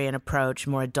Shakespearean approach,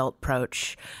 more adult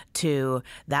approach to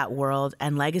that world.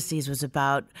 And Legacies was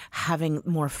about having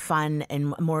more fun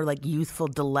and more like youthful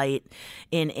delight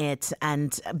in it,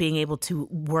 and being able to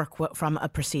work from a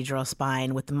procedural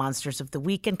spine with the monsters of the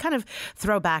week and kind of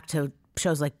throw back to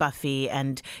shows like Buffy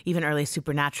and even early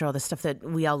Supernatural, the stuff that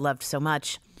we all loved so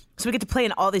much. So we get to play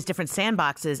in all these different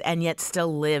sandboxes and yet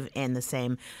still live in the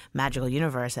same magical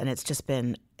universe. And it's just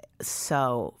been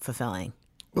so fulfilling.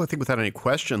 Well, I think without any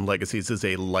question, Legacies is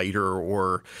a lighter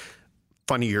or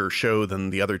funnier show than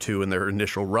the other two in their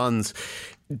initial runs.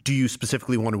 Do you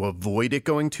specifically want to avoid it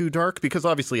going too dark? Because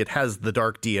obviously it has the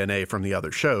dark DNA from the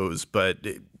other shows, but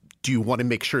do you want to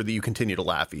make sure that you continue to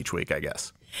laugh each week, I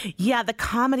guess? Yeah, the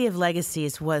comedy of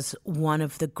Legacies was one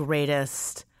of the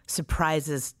greatest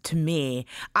surprises to me.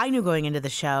 I knew going into the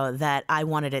show that I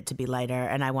wanted it to be lighter,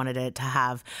 and I wanted it to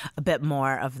have a bit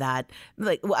more of that,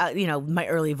 like, my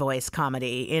early voice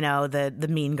comedy, the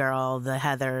mean girl, the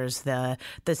Heathers,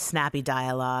 the snappy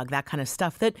dialogue, that kind of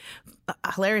stuff that,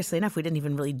 hilariously enough, we didn't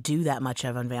even really do that much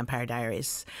of on Vampire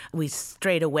Diaries. We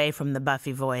strayed away from the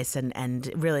Buffy voice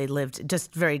and really lived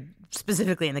just very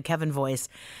specifically in the Kevin voice.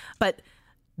 But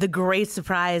the great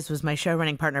surprise was my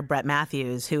show-running partner, Brett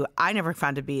Matthews, who I never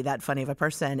found to be that funny of a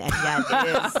person, and yet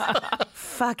it is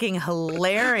fucking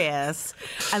hilarious.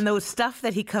 And the stuff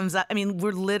that he comes up, I mean,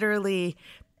 we're literally...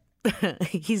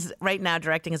 he's right now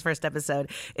directing his first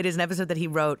episode. It is an episode that he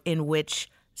wrote in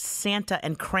which Santa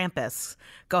and Krampus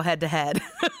go head-to-head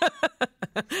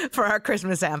for our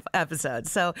Christmas episode.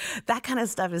 So that kind of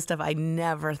stuff is stuff I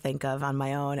never think of on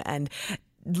my own. And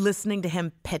listening to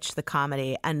him pitch the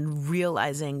comedy and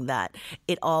realizing that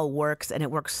it all works and it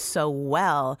works so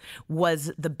well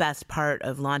was the best part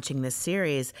of launching this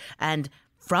series. And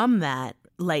from that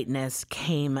lightness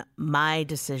came my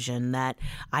decision that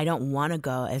I don't want to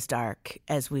go as dark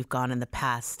as we've gone in the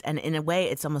past. And in a way,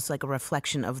 it's almost like a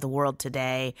reflection of the world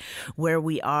today, where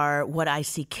we are, what I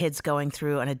see kids going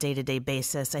through on a day-to-day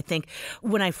basis. I think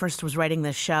when I first was writing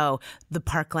this show, the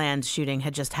Parkland shooting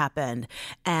had just happened.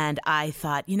 And I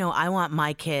thought, I want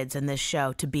my kids in this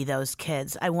show to be those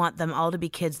kids. I want them all to be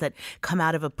kids that come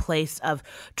out of a place of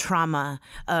trauma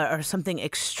or something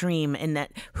extreme, in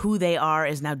that who they are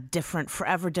is now different,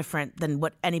 forever different than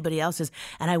what anybody else is.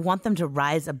 And I want them to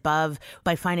rise above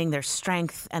by finding their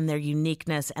strength and their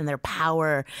uniqueness and their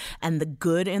power and the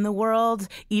good in the world,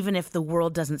 even if the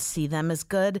world doesn't see them as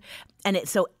good. And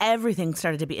so everything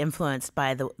started to be influenced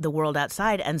by the world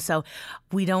outside. And so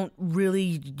we don't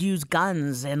really use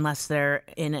guns unless they're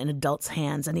in an adult's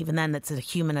hands. And even then, it's a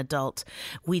human adult.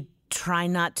 We try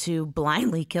not to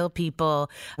blindly kill people.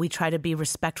 We try to be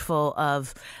respectful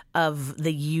of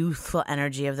the youthful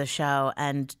energy of the show,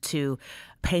 and to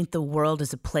paint the world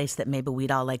as a place that maybe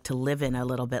we'd all like to live in a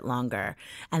little bit longer.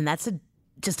 And that's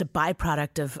just a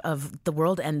byproduct of the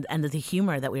world and the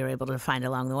humor that we were able to find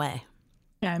along the way.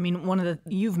 Yeah, I mean,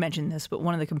 you've mentioned this, but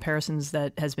one of the comparisons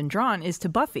that has been drawn is to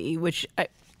Buffy, which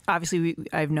obviously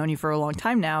I've known you for a long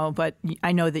time now, but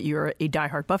I know that you're a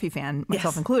diehard Buffy fan,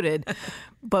 myself included.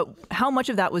 But how much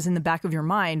of that was in the back of your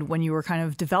mind when you were kind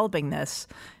of developing this,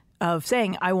 of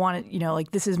saying, I want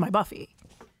it, this is my Buffy?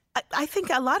 I think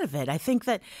a lot of it. I think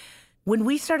that when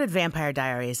we started Vampire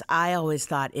Diaries, I always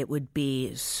thought it would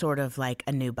be sort of like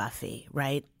a new Buffy,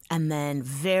 right? And then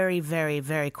very, very,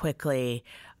 very quickly,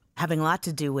 having a lot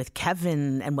to do with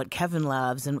Kevin and what Kevin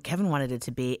loves and what Kevin wanted it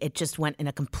to be, it just went in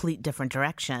a complete different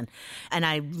direction. And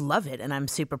I love it, and I'm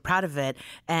super proud of it.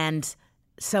 And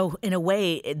So in a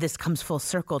way, this comes full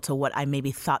circle to what I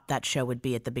maybe thought that show would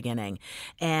be at the beginning.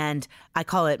 And I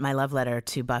call it my love letter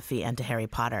to Buffy and to Harry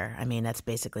Potter. I mean, that's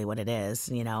basically what it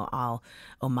is, all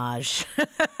homage,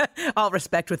 all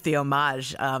respect with the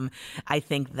homage. I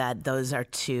think that those are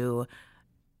two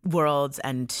worlds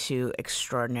and two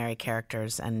extraordinary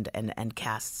characters and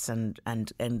casts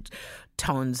and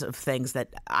tones of things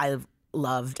that I've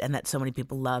loved and that so many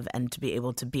people love, and to be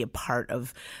able to be a part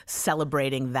of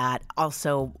celebrating that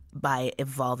also by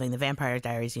evolving the Vampire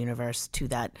Diaries universe to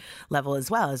that level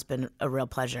as well has been a real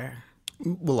pleasure.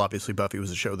 Well, obviously, Buffy was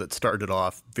a show that started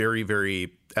off very,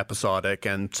 very episodic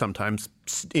and sometimes,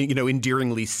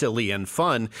 endearingly silly and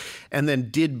fun, and then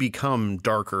did become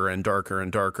darker and darker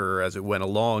and darker as it went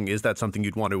along. Is that something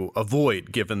you'd want to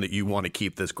avoid, given that you want to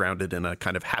keep this grounded in a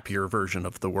kind of happier version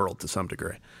of the world to some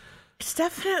degree? It's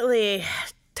definitely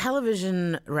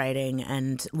television writing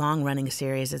and long-running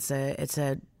series. It's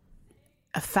a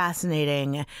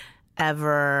fascinating,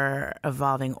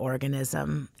 ever-evolving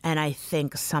organism. And I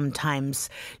think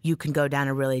sometimes you can go down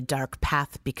a really dark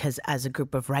path because as a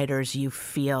group of writers, you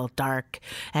feel dark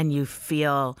and you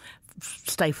feel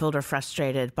stifled or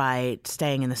frustrated by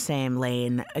staying in the same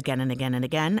lane again and again and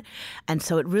again. And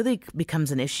so it really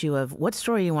becomes an issue of what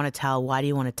story you want to tell, why do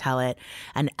you want to tell it,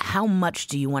 and how much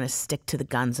do you want to stick to the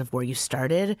guns of where you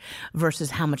started versus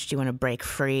how much do you want to break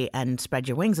free and spread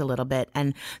your wings a little bit.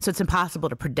 And so it's impossible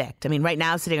to predict. I mean, right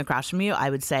now, sitting across from you, I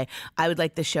would say I would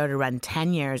like the show to run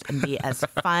 10 years and be as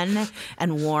fun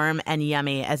and warm and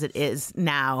yummy as it is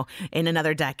now in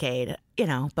another decade,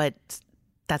 but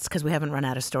that's because we haven't run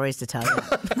out of stories to tell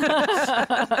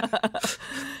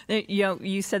you.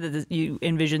 You said that you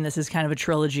envision this as kind of a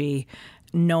trilogy,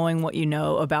 knowing what you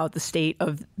know about the state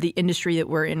of the industry that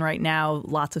we're in right now,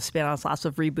 lots of spin-offs, lots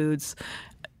of reboots.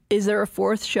 Is there a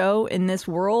fourth show in this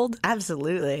world?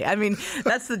 Absolutely. I mean,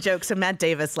 that's the joke. So Matt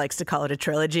Davis likes to call it a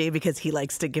trilogy because he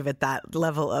likes to give it that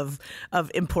level of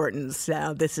importance.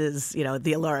 Now, this is,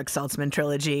 the Alaric Saltzman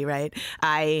trilogy, right?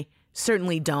 I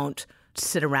certainly don't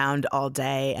sit around all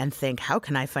day and think, how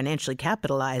can I financially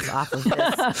capitalize off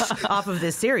of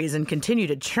this series and continue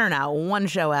to churn out one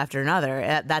show after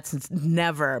another? That's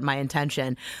never my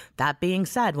intention. That being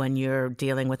said, when you're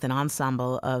dealing with an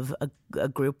ensemble of a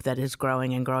group that is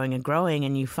growing and growing and growing,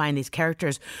 and you find these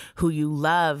characters who you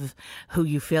love, who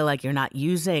you feel like you're not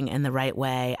using in the right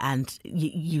way, and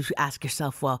you ask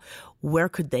yourself, well, where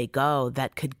could they go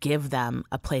that could give them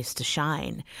a place to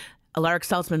shine? Alaric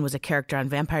Saltzman was a character on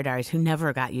Vampire Diaries who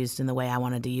never got used in the way I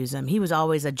wanted to use him. He was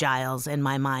always a Giles in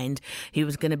my mind. He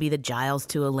was going to be the Giles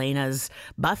to Elena's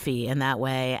Buffy in that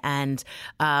way. And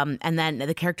then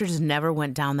the character just never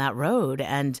went down that road.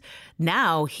 And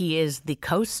now he is the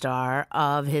co-star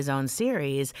of his own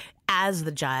series as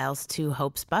the Giles to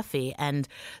Hope's Buffy. And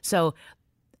so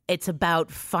it's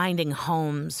about finding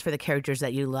homes for the characters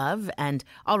that you love. And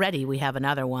already we have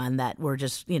another one that we're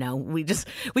just,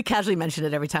 we casually mention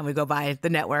it every time we go by the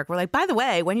network. We're like, by the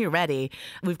way, when you're ready,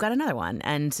 we've got another one.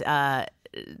 And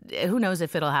who knows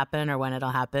if it'll happen or when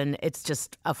it'll happen. It's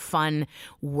just a fun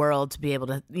world to be able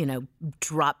to,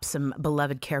 drop some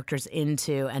beloved characters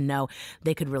into and know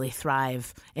they could really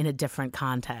thrive in a different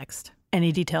context.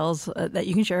 Any details that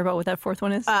you can share about what that fourth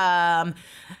one is? No,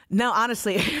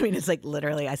 honestly, it's like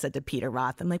literally I said to Peter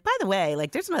Roth, I'm like, by the way,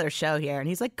 there's another show here. And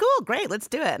he's like, cool, great, let's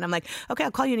do it. And I'm like, okay,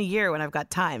 I'll call you in a year when I've got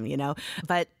time,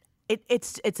 But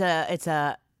it's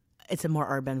a more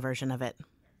urban version of it.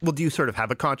 Well, do you sort of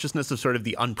have a consciousness of sort of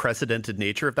the unprecedented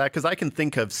nature of that? Because I can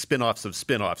think of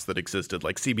spin-offs that existed.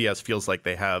 Like CBS feels like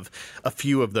they have a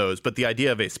few of those. But the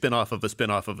idea of a spin-off of a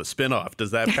spin-off of a spin-off,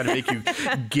 does that kind of make you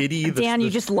giddy? Dan,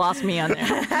 you just lost me on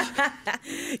there.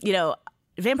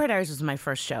 Vampire Diaries was my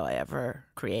first show I ever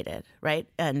created, right?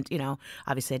 And,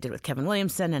 obviously I did it with Kevin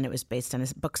Williamson, and it was based on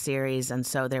his book series. And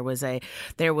so there was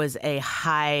a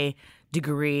high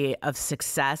degree of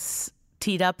success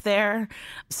teed up there.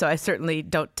 So I certainly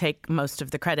don't take most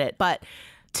of the credit. But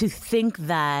to think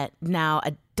that now,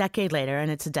 a decade later,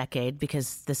 and it's a decade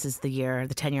because this is the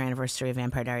 10-year anniversary of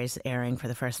Vampire Diaries airing for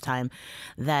the first time,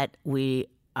 that we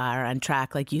are on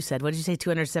track, like you said. What did you say,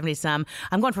 270 some?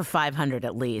 I'm going for 500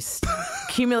 at least.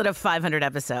 Cumulative 500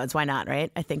 episodes. Why not,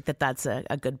 right? I think that's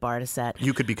a good bar to set.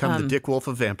 You could become the Dick Wolf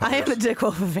of vampires. I am the Dick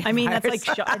Wolf of vampires.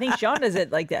 That's I think Sean does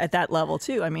it at that level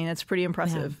too. It's pretty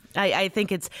impressive. Yeah. I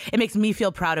think it makes me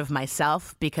feel proud of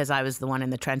myself because I was the one in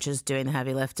the trenches doing the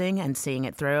heavy lifting and seeing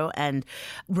it through and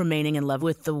remaining in love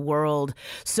with the world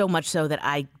so much so that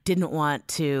I didn't want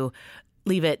to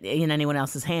leave it in anyone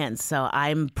else's hands. So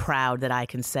I'm proud that I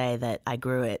can say that I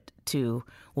grew it to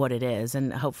what it is,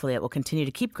 and hopefully it will continue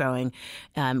to keep growing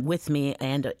with me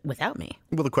and without me.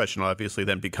 Well, the question obviously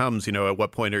then becomes, at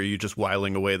what point are you just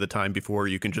whiling away the time before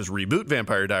you can just reboot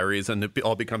Vampire Diaries and it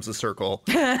all becomes a circle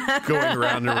going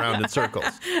around and around in circles?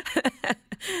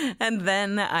 And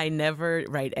then I never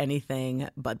write anything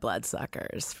but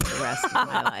Bloodsuckers for the rest of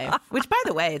my life. Which, by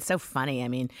the way, it's so funny. I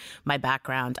mean, my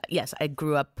background, yes, I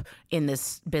grew up in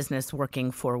this business working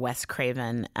for Wes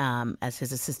Craven as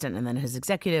his assistant and then his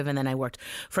executive. And then I worked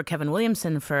for Kevin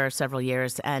Williamson for several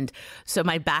years. And so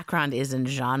my background is in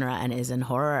genre and is in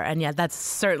horror. And yeah, that's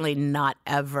certainly not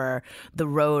ever the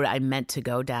road I meant to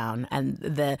go down. And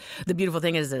the beautiful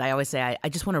thing is that I always say, I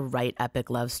just want to write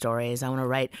epic love stories. I want to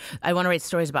write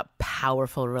stories about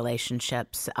powerful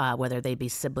relationships, whether they be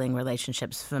sibling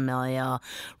relationships, familial,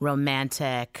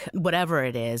 romantic, whatever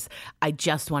it is. I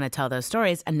just want to tell those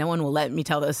stories, and no one will let me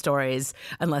tell those stories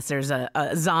unless there's a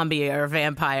zombie or a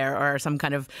vampire or some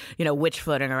kind of witch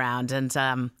floating around. And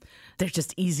they're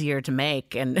just easier to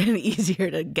make and easier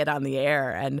to get on the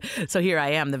air. And so here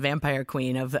I am, the vampire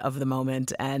queen of the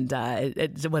moment, and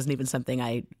it wasn't even something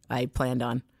I planned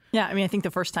on. Yeah, I mean, I think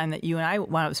the first time that you and I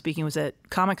wound up speaking was at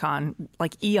Comic-Con,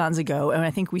 like eons ago. And I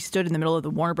think we stood in the middle of the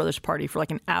Warner Brothers party for like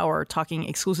an hour talking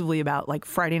exclusively about like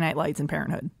Friday Night Lights and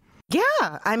Parenthood. Yeah,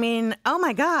 I mean, oh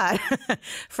my God.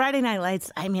 Friday Night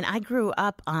Lights. I mean, I grew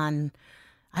up on,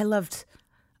 I loved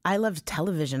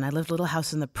television. I loved Little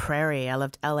House on the Prairie. I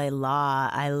loved LA Law.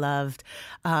 I loved,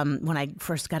 when I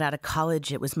first got out of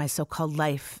college, it was My So-Called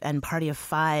Life and Party of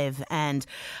Five and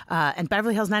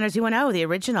Beverly Hills 90210, the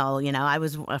original. I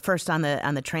was first on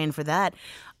the train for that.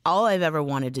 All I've ever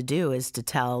wanted to do is to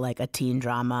tell like a teen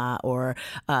drama or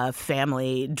a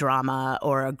family drama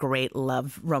or a great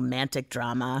love romantic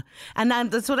drama. And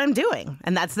that's what I'm doing.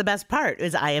 And that's the best part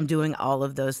is I am doing all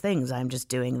of those things. I'm just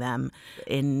doing them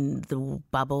in the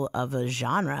bubble of a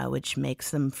genre, which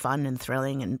makes them fun and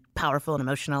thrilling and powerful and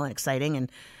emotional and exciting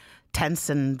and tense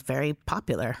and very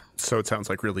popular. So it sounds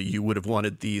like really you would have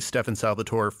wanted the Stefan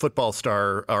Salvatore football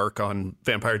star arc on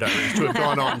Vampire Diaries to have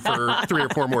gone on for 3 or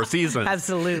 4 more seasons.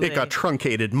 Absolutely. It got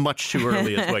truncated much too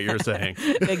early is what you're saying.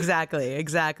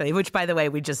 Exactly. Which, by the way,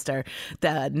 we just are,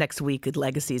 next week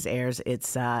Legacies airs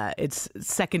its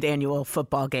second annual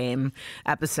football game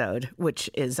episode, which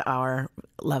is our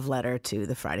love letter to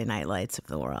the Friday Night Lights of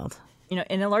the world.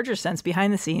 In a larger sense,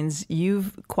 behind the scenes,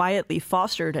 you've quietly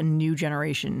fostered a new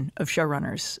generation of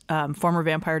showrunners. Former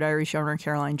Vampire Diaries showrunner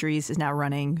Caroline Dries is now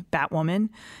running Batwoman,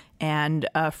 and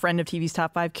a friend of TV's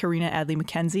Top 5, Karina Adley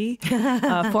McKenzie,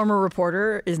 a former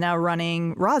reporter, is now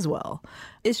running Roswell.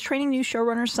 Is training new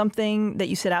showrunners something that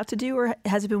you set out to do, or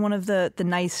has it been one of the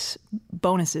nice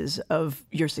bonuses of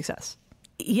your success?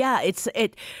 Yeah,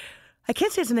 I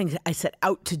can't say something I set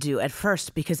out to do at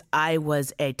first because I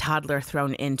was a toddler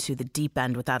thrown into the deep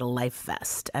end without a life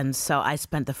vest. And so I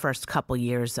spent the first couple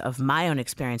years of my own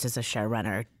experience as a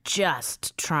showrunner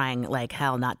just trying like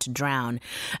hell not to drown,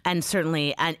 and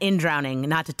certainly in drowning,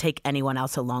 not to take anyone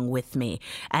else along with me.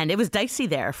 And it was dicey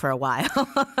there for a while.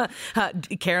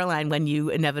 Caroline, when you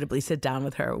inevitably sit down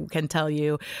with her, can tell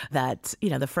you that,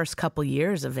 the first couple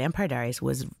years of Vampire Diaries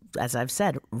was, as I've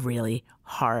said, really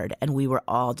hard. And we were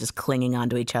all just clinging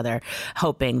onto each other,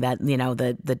 hoping that,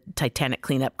 the Titanic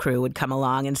cleanup crew would come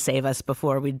along and save us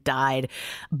before we died.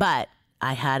 But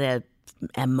I had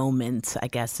a moment, I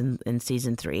guess, in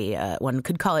season 3. One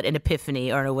could call it an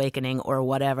epiphany or an awakening or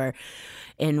whatever,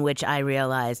 in which I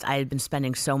realized I had been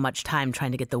spending so much time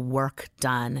trying to get the work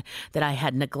done that I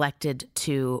had neglected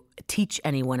to teach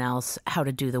anyone else how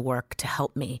to do the work to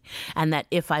help me. And that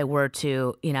if I were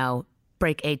to,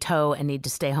 break a toe and need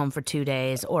to stay home for 2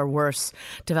 days, or worse,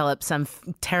 develop some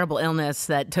terrible illness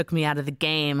that took me out of the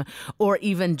game, or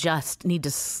even just need to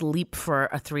sleep for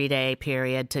a 3-day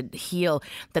period to heal,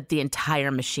 that the entire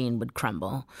machine would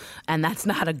crumble. And that's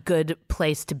not a good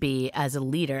place to be as a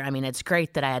leader. I mean, it's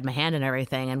great that I had my hand in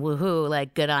everything and woohoo,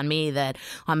 like good on me that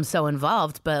I'm so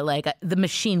involved, but like the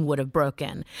machine would have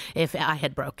broken if I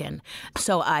had broken.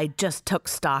 So I just took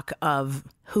stock of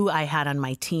who I had on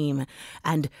my team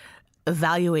and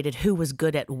evaluated who was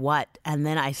good at what, and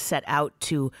then I set out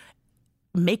to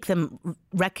make them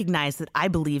recognize that I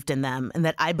believed in them and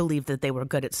that I believed that they were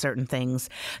good at certain things.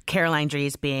 Caroline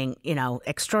Dries being,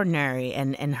 extraordinary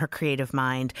in her creative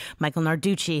mind. Michael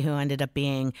Narducci, who ended up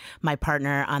being my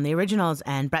partner on the originals,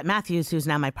 and Brett Matthews, who's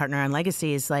now my partner on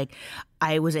Legacies. Like,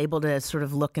 I was able to sort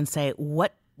of look and say,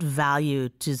 what value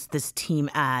does this team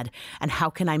add, and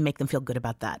how can I make them feel good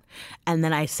about that? And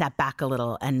then I sat back a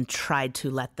little and tried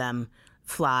to let them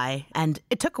fly. And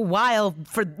it took a while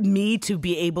for me to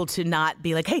be able to not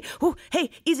be like, hey, ooh, hey,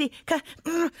 easy,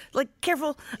 like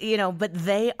careful, but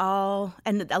they all,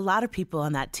 and a lot of people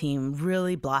on that team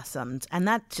really blossomed. And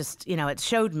that just, it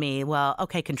showed me, well,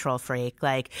 okay, control freak.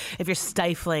 Like if you're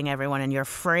stifling everyone and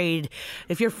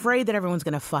if you're afraid that everyone's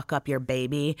going to fuck up your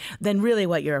baby, then really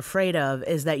what you're afraid of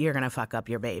is that you're going to fuck up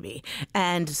your baby.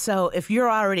 And so if you're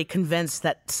already convinced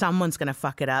that someone's going to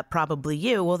fuck it up, probably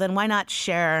you, well, then why not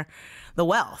share the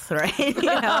wealth, right?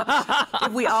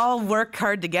 If we all work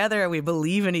hard together and we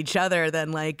believe in each other,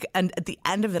 then and at the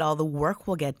end of it all, the work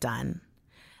will get done.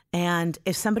 And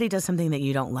if somebody does something that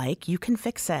you don't like, you can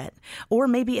fix it. Or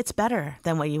maybe it's better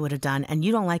than what you would have done and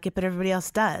you don't like it, but everybody else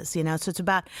does, So it's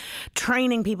about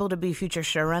training people to be future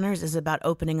showrunners is about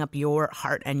opening up your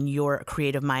heart and your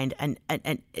creative mind and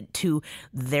to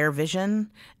their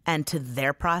vision and to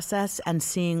their process and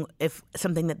seeing if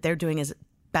something that they're doing is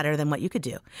better than what you could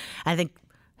do. I think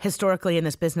historically in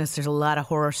this business, there's a lot of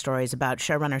horror stories about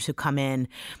showrunners who come in,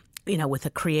 with a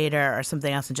creator or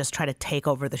something else and just try to take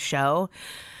over the show.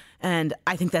 And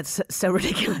I think that's so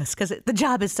ridiculous because the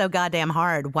job is so goddamn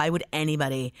hard. Why would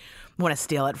anybody want to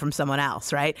steal it from someone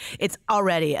else, right? It's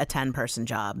already a 10-person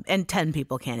job, and 10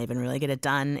 people can't even really get it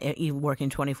done, even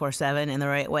working 24/7 in the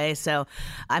right way. So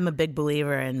I'm a big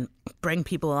believer in bring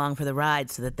people along for the ride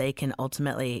so that they can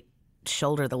ultimately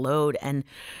shoulder the load. And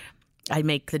I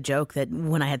make the joke that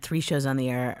when I had 3 shows on the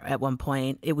air at one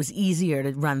point, it was easier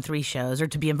to run 3 shows or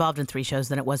to be involved in 3 shows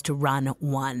than it was to run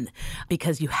one,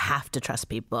 because you have to trust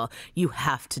people, you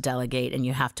have to delegate, and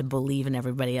you have to believe in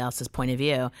everybody else's point of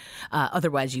view.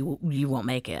 Otherwise, you won't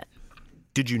make it.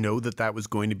 Did you know that was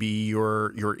going to be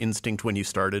your instinct when you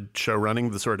started show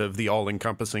running, the sort of the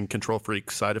all-encompassing control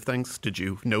freak side of things? Did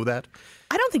you know that?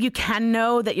 I don't think you can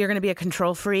know that you're going to be a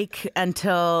control freak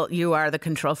until you are the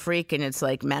control freak, and it's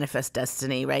like manifest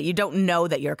destiny, right? You don't know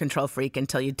that you're a control freak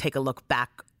until you take a look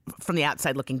back from the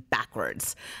outside looking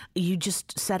backwards. You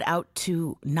just set out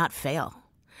to not fail.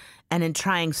 And in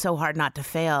trying so hard not to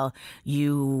fail,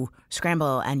 you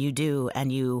scramble and you do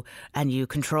and you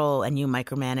control and you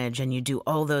micromanage and you do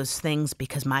all those things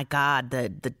because, my God,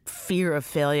 the fear of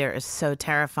failure is so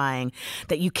terrifying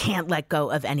that you can't let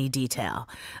go of any detail.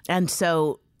 And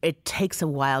so it takes a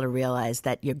while to realize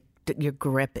that your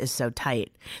grip is so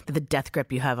tight, that the death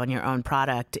grip you have on your own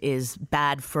product is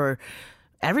bad for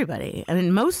everybody. I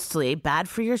mean, mostly bad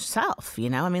for yourself,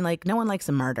 I mean, no one likes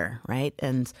a martyr, right?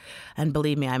 And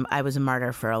believe me, I was a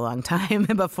martyr for a long time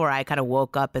before I kind of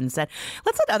woke up and said,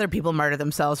 let's let other people martyr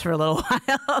themselves for a little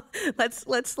while.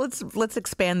 let's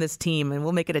expand this team and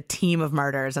we'll make it a team of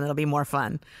martyrs and it'll be more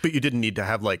fun. But you didn't need to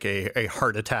have a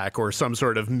heart attack or some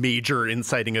sort of major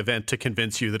inciting event to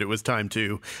convince you that it was time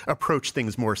to approach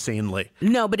things more sanely.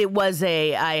 No, but it was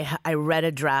I read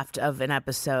a draft of an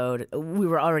episode. We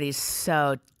were already so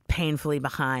painfully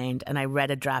behind, and I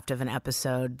read a draft of an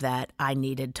episode that I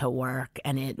needed to work,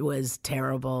 and it was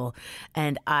terrible.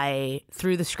 And I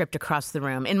threw the script across the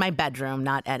room in my bedroom,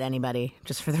 not at anybody,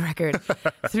 just for the record.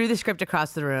 Threw the script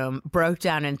across the room, broke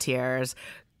down in tears,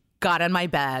 got on my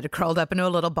bed, curled up into a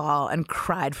little ball, and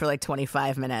cried for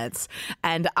 25 minutes.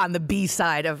 And on the B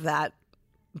side of that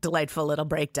delightful little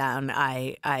breakdown,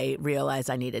 I realized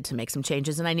I needed to make some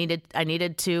changes, and I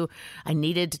needed to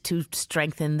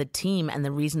strengthen the team. And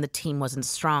the reason the team wasn't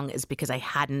strong is because I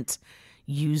hadn't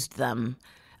used them,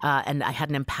 and I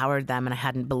hadn't empowered them, and I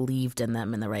hadn't believed in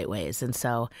them in the right ways. And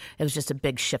so it was just a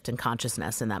big shift in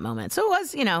consciousness in that moment. So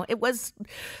it was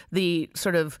the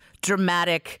sort of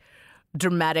dramatic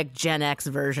Gen X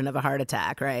version of a heart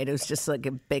attack, right? It was just like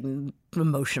a big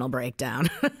emotional breakdown.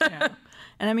 Yeah.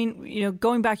 And I mean,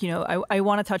 going back, I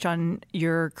want to touch on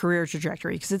your career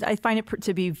trajectory because I find it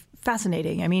to be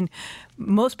fascinating. I mean,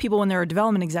 most people when they're a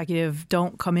development executive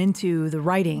don't come into the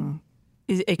writing.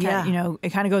 It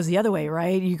kind of goes the other way,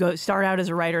 right? You start out as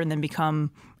a writer and then become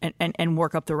and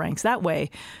work up the ranks that way.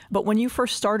 But when you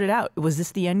first started out, was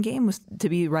this the end game? Was to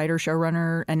be writer,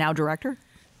 showrunner, and now director?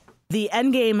 The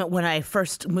end game when I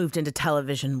first moved into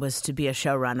television was to be a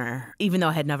showrunner, even though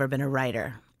I had never been a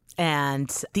writer. And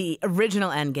the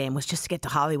original end game was just to get to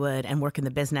Hollywood and work in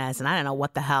the business. And I don't know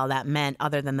what the hell that meant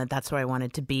other than that's where I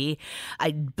wanted to be.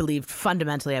 I believed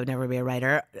fundamentally I would never be a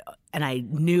writer. And I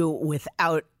knew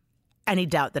without any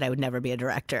doubt that I would never be a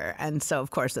director. And so, of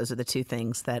course, those are the two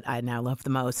things that I now love the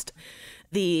most.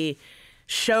 The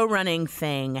show running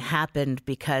thing happened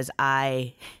because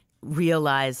I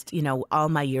realized, all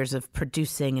my years of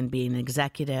producing and being an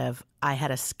executive, I had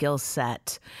a skill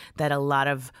set that a lot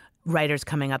of writers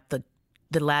coming up the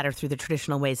ladder through the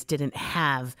traditional ways didn't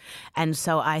have. And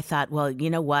so I thought, well,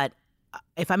 you know what?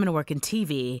 If I'm going to work in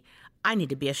TV, I need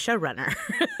to be a showrunner.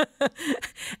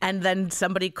 And then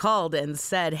somebody called and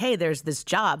said, hey, there's this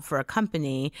job for a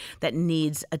company that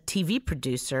needs a TV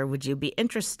producer. Would you be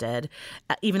interested?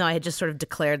 Even though I had just sort of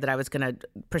declared that I was going to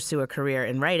pursue a career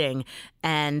in writing.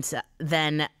 And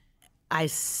then I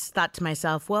thought to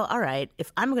myself, well, all right,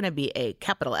 if I'm going to be a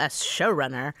capital S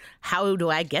showrunner, how do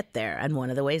I get there? And one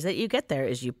of the ways that you get there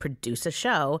is you produce a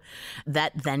show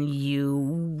that then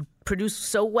you produce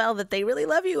so well that they really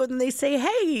love you. And they say,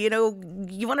 hey,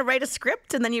 you want to write a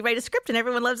script? And then you write a script and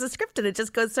everyone loves the script. And it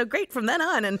just goes so great from then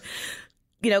on. And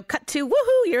cut to,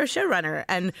 woohoo, you're a showrunner.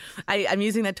 And I'm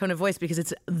using that tone of voice because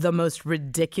it's the most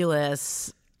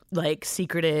ridiculous,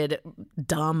 secreted,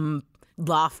 dumb,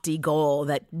 lofty goal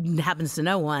that happens to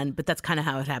no one, but that's kind of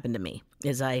how it happened to me.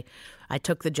 Is I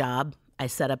took the job. I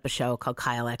set up a show called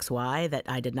Kyle XY that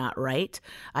I did not write.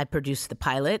 I produced the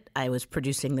pilot. I was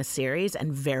producing the series,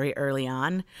 and very early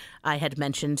on, I had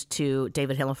mentioned to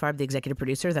David Himmelfarb, the executive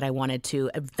producer, that I wanted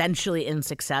to eventually, in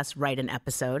success, write an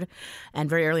episode. And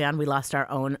very early on, we lost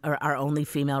our only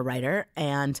female writer,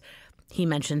 and he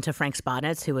mentioned to Frank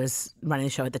Spodnitz, who was running the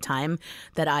show at the time,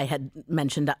 that I had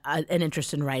mentioned an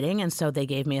interest in writing. And so they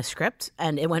gave me a script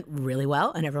and it went really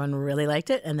well and everyone really liked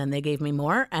it. And then they gave me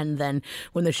more. And then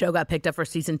when the show got picked up for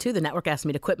season 2, the network asked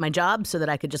me to quit my job so that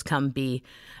I could just come be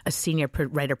a senior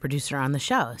writer-producer on the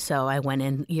show. So I went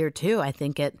in year 2, I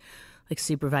think, at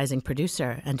supervising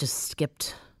producer and just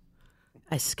skipped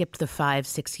the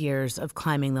 5-6 years of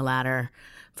climbing the ladder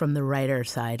from the writer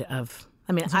side of...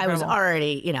 I was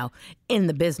already, in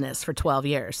the business for 12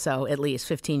 years, so at least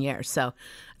 15 years. So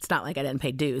it's not like I didn't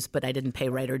pay dues, but I didn't pay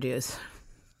writer dues.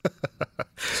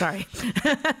 Sorry.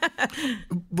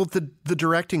 Well, the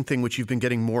directing thing, which you've been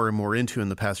getting more and more into in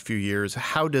the past few years,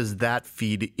 how does that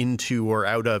feed into or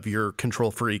out of your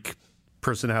control freak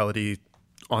personality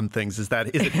on things? Is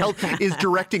it healthy? Is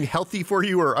directing healthy for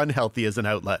you or unhealthy as an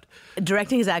outlet?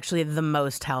 Directing is actually the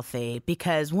most healthy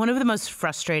because one of the most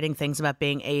frustrating things about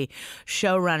being a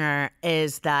showrunner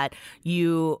is that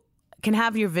you can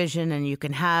have your vision and you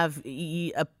can have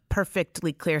a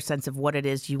perfectly clear sense of what it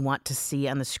is you want to see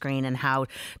on the screen and how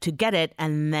to get it.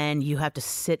 And then you have to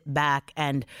sit back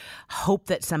and hope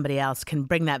that somebody else can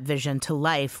bring that vision to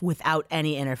life without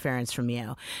any interference from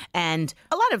you. And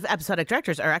a lot of episodic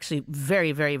directors are actually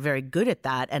very, very, very good at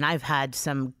that. And I've had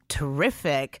some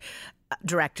terrific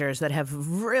directors that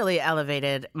have really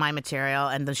elevated my material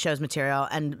and the show's material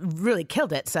and really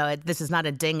killed it. So this is not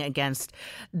a ding against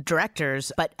directors,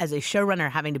 but as a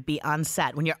showrunner having to be on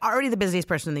set when you're already the busiest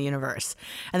person in the universe,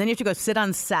 and then you have to go sit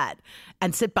on set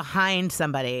and sit behind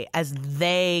somebody as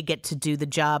they get to do the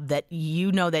job that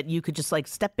that you could just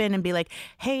step in and be like,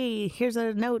 hey, here's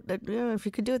a note that if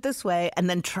you could do it this way, and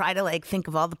then try to think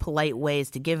of all the polite ways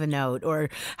to give a note or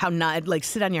how not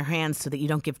sit on your hands so that you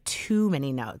don't give too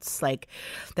many notes.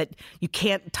 That you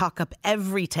can't talk up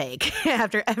every take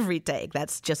after every take.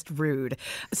 That's just rude.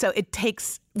 So it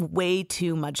takes way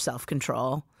too much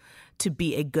self-control to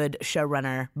be a good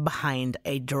showrunner behind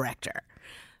a director.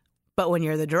 But when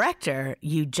you're the director,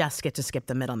 you just get to skip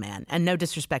the middleman. And no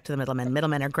disrespect to the middlemen.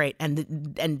 Middlemen are great, and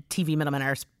TV middlemen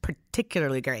are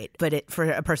particularly great. But for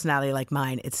a personality like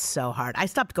mine, it's so hard. I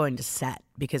stopped going to set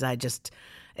because I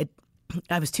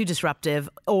was too disruptive,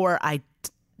 or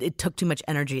it took too much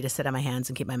energy to sit on my hands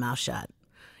and keep my mouth shut.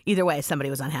 Either way, somebody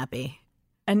was unhappy.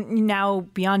 And now,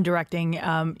 beyond directing,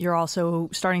 you're also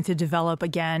starting to develop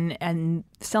again and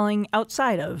selling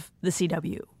outside of the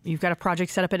CW. You've got a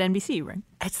project set up at NBC, right?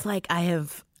 It's like I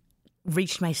have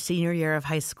reached my senior year of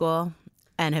high school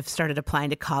and have started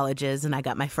applying to colleges, and I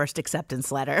got my first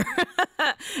acceptance letter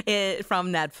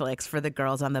from Netflix for The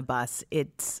Girls on the Bus.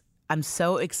 I'm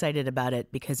so excited about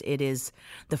it because it is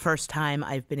the first time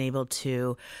I've been able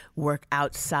to work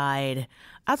outside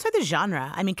the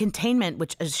genre. Containment,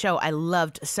 which is a show I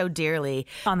loved so dearly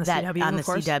on the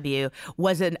CW,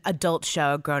 was an adult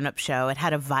show, a grown-up show. It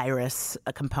had a virus,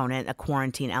 a component, a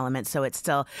quarantine element, so it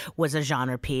still was a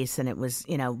genre piece, and it was,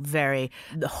 very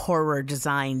horror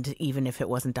designed, even if it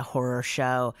wasn't a horror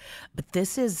show. But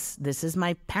this is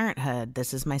my parenthood.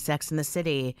 This is my Sex and the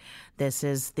City. This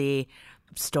is the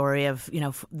story of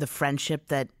the friendship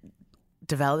that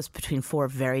develops between 4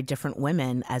 very different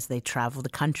women as they travel the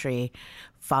country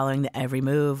following the every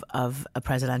move of a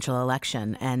presidential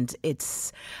election. And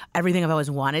it's everything I've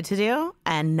always wanted to do,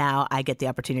 and now I get the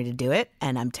opportunity to do it,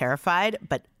 and I'm terrified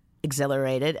but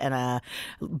exhilarated, and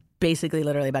basically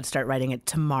literally about to start writing it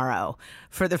tomorrow.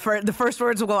 The first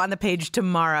words will go on the page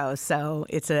tomorrow, so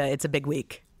it's a big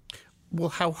week. Well,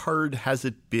 how hard has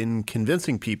it been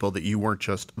convincing people that you weren't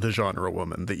just the genre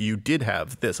woman, that you did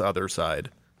have this other side?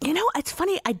 It's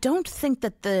funny. I don't think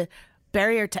that the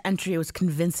barrier to entry was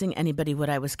convincing anybody what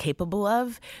I was capable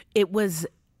of. It was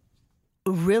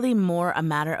really more a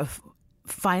matter of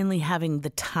finally having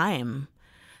the time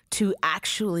to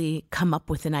actually come up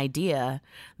with an idea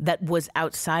that was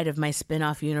outside of my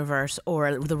spin-off universe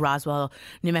or the Roswell,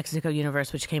 New Mexico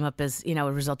universe, which came up as,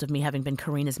 a result of me having been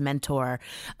Karina's mentor,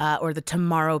 or the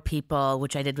Tomorrow People,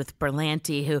 which I did with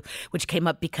Berlanti, which came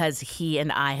up because he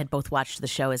and I had both watched the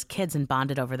show as kids and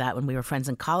bonded over that when we were friends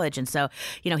in college. And so,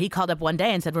 he called up one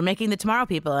day and said, we're making the Tomorrow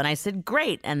People. And I said,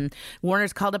 great. And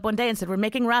Warner's called up one day and said, we're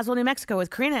making Roswell, New Mexico with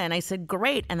Karina. And I said,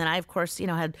 great. And then I, of course,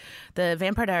 had the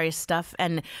Vampire Diaries stuff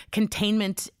and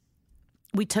Containment.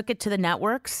 We took it to the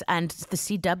networks, and the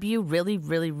CW really,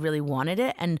 really, really wanted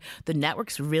it, and the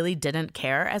networks really didn't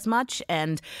care as much.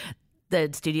 And the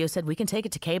studio said, we can take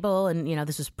it to cable, and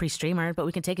this was pre-streamer, but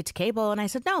we can take it to cable. And I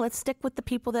said, no, let's stick with the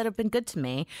people that have been good to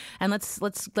me, and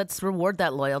let's reward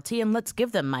that loyalty, and let's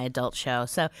give them my adult show.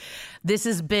 So this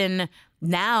has been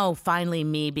now finally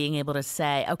me being able to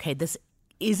say, okay, this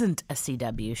isn't a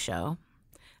CW show.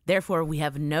 Therefore, we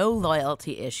have no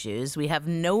loyalty issues. We have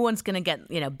no one's going to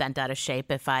get, bent out of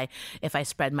shape if I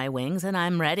spread my wings, and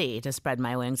I'm ready to spread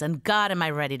my wings. And God, am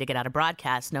I ready to get out of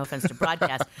broadcast? No offense to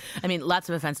broadcast. I mean, lots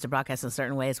of offense to broadcast in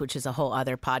certain ways, which is a whole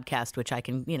other podcast, which I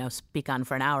can, speak on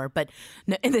for an hour. But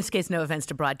in this case, no offense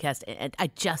to broadcast.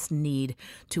 I just need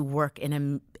to work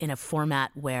in a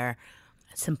format where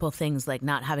simple things like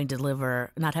not having to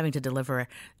deliver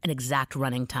an exact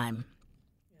running time.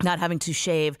 Not having to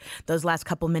shave those last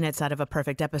couple minutes out of a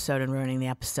perfect episode and ruining the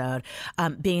episode,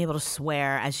 being able to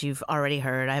swear, as you've already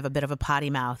heard. I have a bit of a potty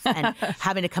mouth, and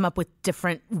having to come up with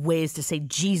different ways to say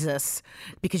Jesus,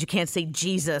 because you can't say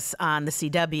Jesus on the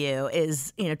CW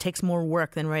is, takes more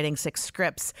work than writing 6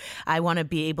 scripts. I want to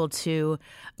be able to,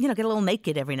 get a little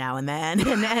naked every now and then,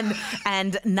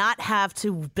 and not have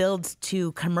to build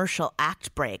to commercial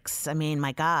act breaks. I mean,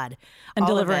 my God. And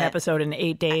deliver an episode in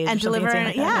 8 days.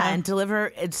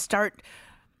 And start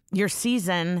your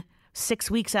season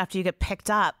 6 weeks after you get picked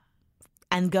up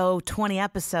and go 20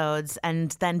 episodes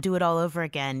and then do it all over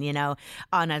again,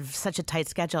 on such a tight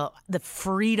schedule. The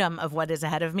freedom of what is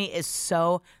ahead of me is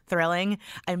so thrilling.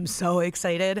 I'm so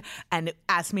excited. And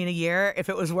ask me in a year if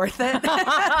it was worth it,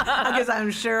 because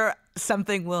I'm sure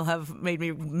something will have made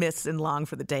me miss and long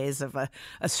for the days of a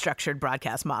structured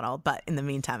broadcast model. But in the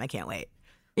meantime, I can't wait.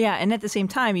 Yeah, and at the same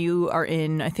time, you are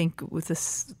in, I think, with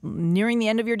this nearing the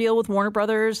end of your deal with Warner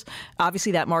Brothers.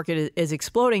 Obviously, that market is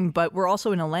exploding, but we're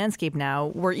also in a landscape now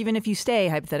where even if you stay,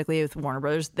 hypothetically, with Warner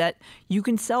Brothers, that you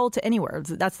can sell to anywhere.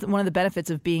 That's one of the benefits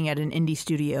of being at an indie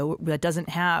studio that doesn't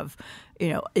have,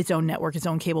 its own network, its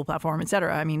own cable platform, et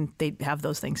cetera. I mean, they have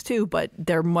those things too, but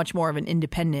they're much more of an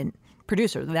independent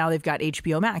producer. Now they've got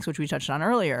HBO Max, which we touched on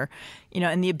earlier,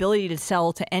 and the ability to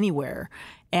sell to anywhere.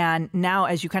 And now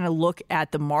as you kind of look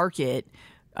at the market,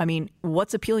 I mean,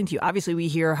 what's appealing to you? Obviously, we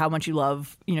hear how much you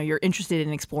love, you're interested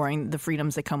in exploring the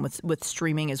freedoms that come with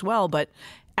streaming as well. But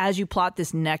as you plot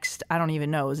this next, I don't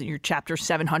even know, is it your chapter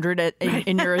 700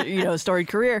 in your storied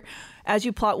career? As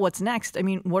you plot what's next, I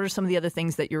mean, what are some of the other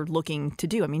things that you're looking to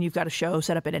do? I mean, you've got a show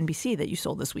set up at NBC that you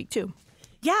sold this week too.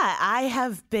 Yeah, I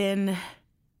have been.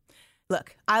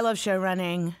 Look, I love show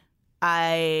running.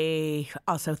 I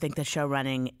also think that show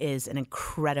running is an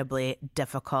incredibly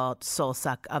difficult soul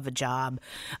suck of a job.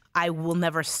 I will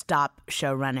never stop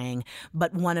show running,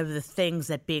 but one of the things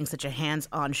that being such a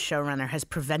hands-on showrunner has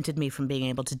prevented me from being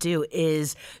able to do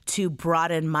is to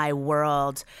broaden my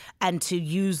world and to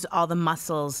use all the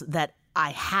muscles that I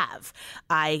have.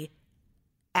 I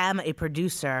am a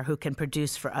producer who can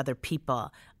produce for other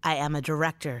people. I am a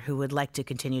director who would like to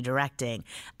continue directing.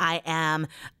 I am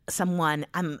someone,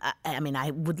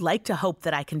 I would like to hope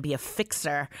that I can be a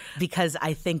fixer, because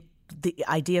I think the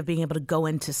idea of being able to go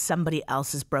into somebody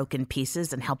else's broken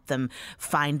pieces and help them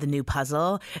find the new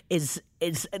puzzle is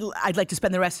I'd like to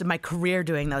spend the rest of my career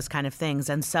doing those kind of things.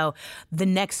 And so the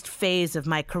next phase of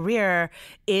my career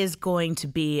is going to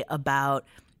be about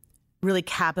really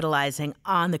capitalizing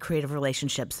on the creative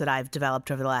relationships that I've developed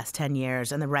over the last 10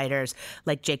 years and the writers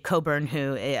like Jake Coburn,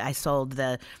 who I sold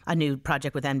a new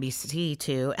project with NBC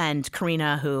to, and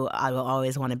Karina, who I will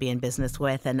always want to be in business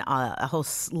with, and a whole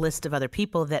list of other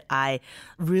people that I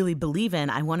really believe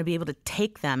in. I want to be able to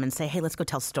take them and say, hey, let's go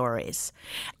tell stories.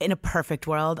 In a perfect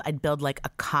world, I'd build like a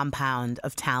compound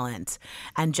of talent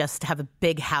and just have a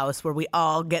big house where we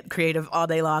all get creative all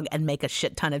day long and make a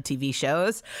shit ton of TV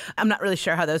shows. I'm not really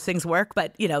sure how those things work,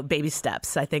 but baby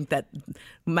steps. I think that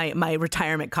my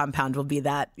retirement compound will be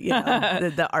that,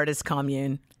 the artist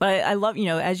commune. But I love,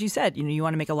 as you said, you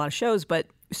want to make a lot of shows, but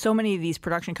so many of these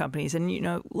production companies, and,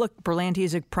 look, Berlanti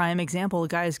is a prime example. The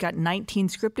guy's got 19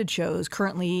 scripted shows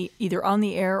currently either on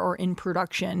the air or in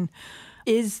production.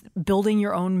 Is building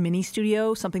your own mini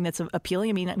studio something that's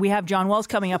appealing? I mean, we have John Wells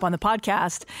coming up on the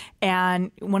podcast,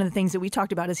 and one of the things that we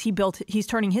talked about is he's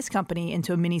turning his company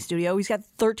into a mini studio. He's got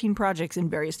 13 projects in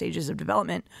various stages of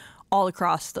development all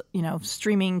across,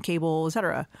 streaming, cable, et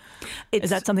cetera. Is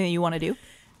that something that you want to do?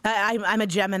 I'm a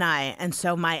Gemini, and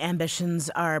so my ambitions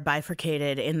are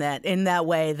bifurcated in that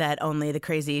way that only the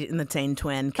crazy and the insane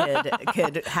twin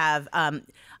could have.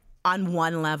 On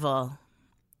one level,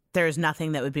 there is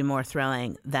nothing that would be more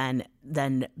thrilling than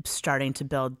starting to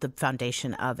build the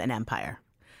foundation of an empire.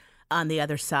 On the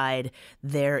other side,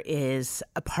 there is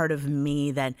a part of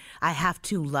me that I have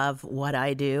to love what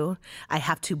I do. I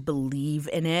have to believe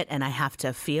in it, and I have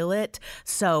to feel it.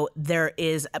 So there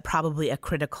is probably a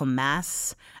critical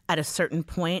mass at a certain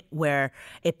point where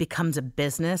it becomes a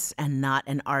business and not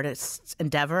an artist's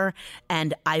endeavor.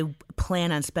 And I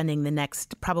plan on spending the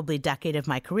next probably decade of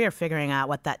my career figuring out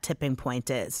what that tipping point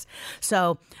is.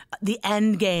 So the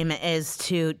end game is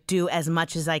to do as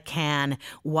much as I can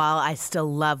while I still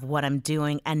love what I'm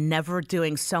doing and never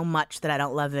doing so much that I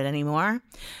don't love it anymore.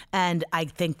 And I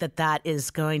think that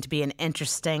is going to be an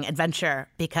interesting adventure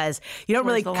because you don't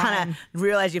really kind of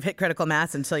realize you've hit critical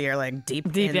mass until you're like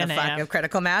deep in the fuck of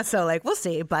critical mass. So we'll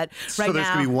see. But so there's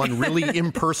going to be one really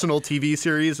impersonal TV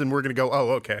series and we're going to go, oh,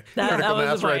 okay. Critical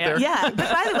mass right there. Yeah. But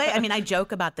by the way, I mean, I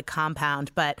joke about the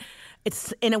compound, but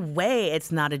it's in a way,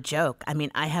 it's not a joke. I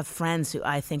mean, I have friends who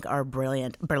I think are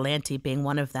brilliant, Berlanti being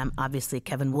one of them, obviously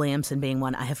Kevin Williamson being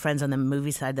one. I have friends on the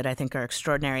movie side that I think are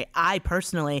extraordinary. I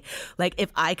personally,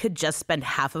 if I could just spend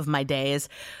half of my days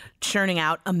churning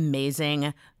out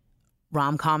amazing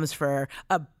rom-coms for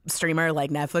a streamer like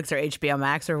Netflix or HBO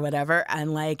Max or whatever, and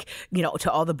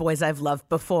to all the boys I've loved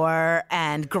before,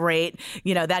 and great,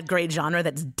 that great genre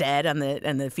that's dead on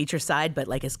the feature side, but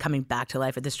is coming back to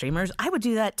life with the streamers, I would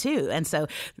do that too. And so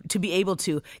to be able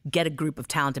to get a group of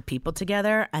talented people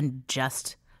together and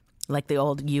just like the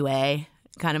old UA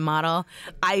kind of model.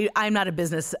 I'm not a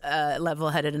business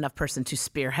level-headed enough person to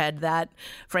spearhead that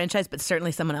franchise, but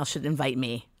certainly someone else should invite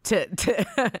me to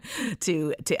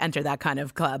enter that kind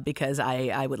of club because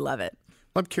I would love it.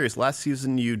 I'm curious, last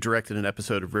season you directed an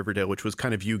episode of Riverdale, which was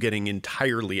kind of you getting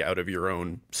entirely out of your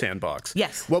own sandbox.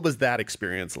 Yes. What was that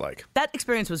experience like? That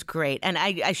experience was great. And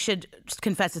I should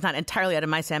confess it's not entirely out of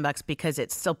my sandbox because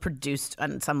it's still produced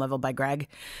on some level by Greg.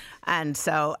 And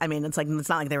so, I mean, it's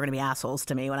not like they were going to be assholes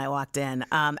to me when I walked in.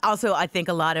 Also, I think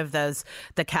a lot of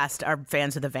the cast are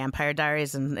fans of the Vampire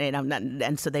Diaries,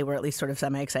 and so they were at least sort of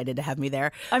semi-excited to have me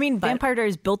there. I mean, Vampire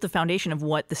Diaries built the foundation of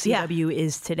what the CW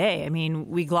is today. I mean,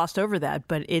 we glossed over that,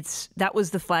 but that was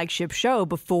the flagship show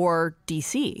before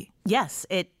DC. Yes,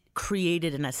 it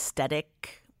created an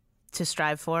aesthetic to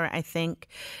strive for. I think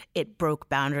it broke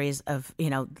boundaries of,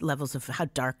 levels of how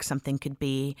dark something could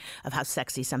be, of how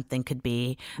sexy something could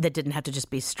be, that didn't have to just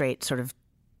be straight sort of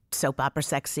soap opera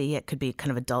sexy. It could be kind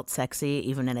of adult sexy,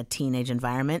 even in a teenage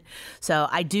environment. So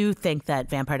I do think that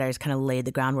Vampire Diaries kind of laid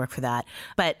the groundwork for that.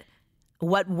 But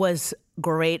what was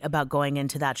great about going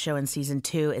into that show in season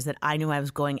 2 is that I knew I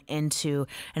was going into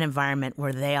an environment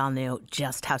where they all knew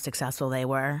just how successful they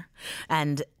were.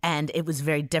 And it was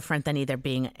very different than either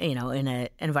being, in an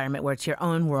environment where it's your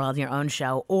own world, your own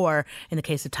show, or in the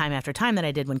case of Time After Time that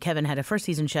I did when Kevin had a first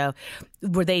season show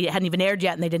where they hadn't even aired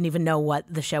yet and they didn't even know what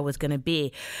the show was going to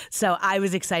be. So I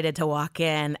was excited to walk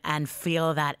in and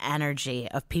feel that energy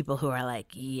of people who are like,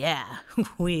 yeah,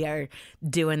 we are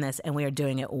doing this and we are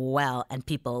doing it well and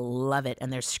people love it.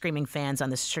 And there's screaming fans on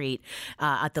the street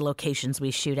at the locations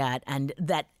we shoot at. And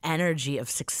that energy of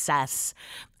success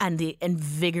and the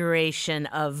invigoration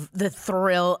of the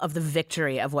thrill of the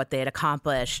victory of what they had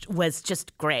accomplished was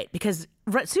just great. Because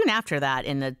soon after that,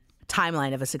 in the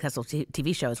timeline of a successful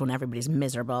TV show is when everybody's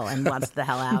miserable and wants the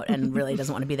hell out and really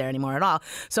doesn't want to be there anymore at all.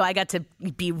 So I got to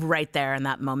be right there in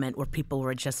that moment where people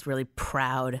were just really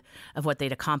proud of what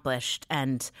they'd accomplished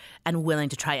and willing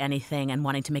to try anything and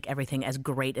wanting to make everything as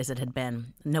great as it had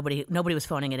been. Nobody was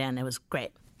phoning it in. It was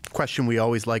great. Question we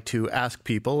always like to ask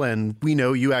people, and we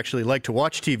know you actually like to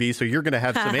watch TV, so you're going to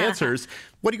have some answers.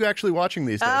 What are you actually watching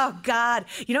these days? Oh, God.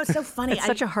 It's so funny. It's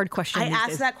such a hard question. I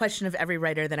ask that question of every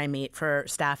writer that I meet for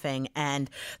staffing, and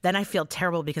then I feel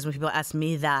terrible because when people ask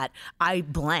me that, I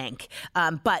blank.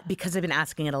 But because I've been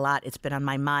asking it a lot, it's been on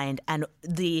my mind. And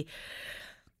the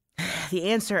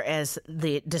answer is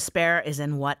the despair is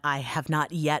in what I have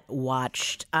not yet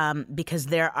watched, because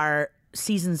there are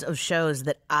seasons of shows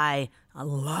that I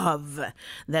love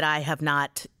that I have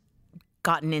not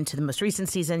gotten into the most recent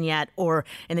season yet, or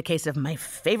in the case of my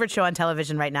favorite show on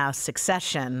television right now,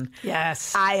 Succession.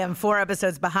 Yes. I am 4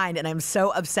 episodes behind, and I'm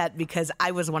so upset because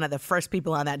I was one of the first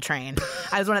people on that train.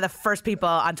 I was one of the first people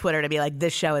on Twitter to be like,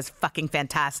 this show is fucking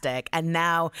fantastic. And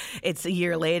now it's a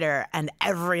year later, and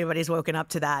everybody's woken up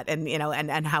to that, and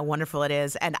and how wonderful it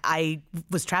is. And I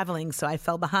was traveling, so I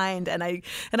fell behind, and I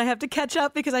have to catch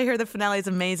up because I hear the finale is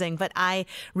amazing. But I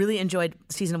really enjoyed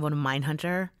season 1 of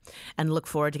Mindhunter and look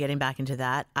forward to getting back into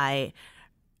that. I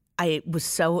was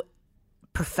so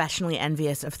professionally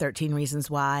envious of 13 Reasons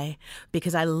Why,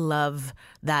 because I love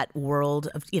that world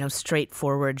of,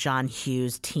 straightforward John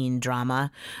Hughes teen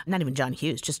drama. Not even John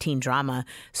Hughes, just teen drama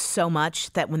so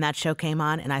much that when that show came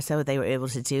on and I saw what they were able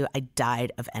to do, I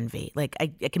died of envy. Like I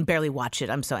can barely watch it.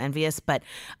 I'm so envious, but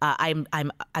I'm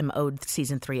owed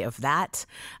season 3 of that.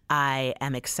 I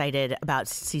am excited about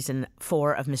season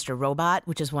 4 of Mr. Robot,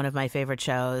 which is one of my favorite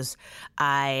shows.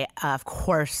 I, of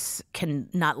course,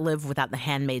 cannot live without The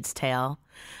Handmaid's Tale.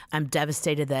 I'm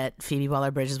devastated that Phoebe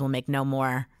Waller-Bridges will make no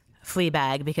more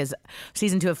Fleabag, because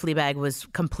season 2 of Fleabag was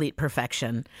complete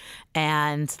perfection.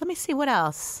 And let me see what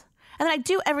else. And then I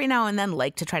do every now and then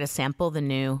like to try to sample the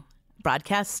new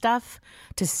broadcast stuff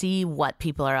to see what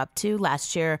people are up to.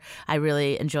 Last year, I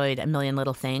really enjoyed A Million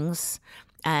Little Things.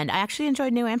 And I actually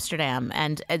enjoyed New Amsterdam,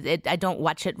 and I don't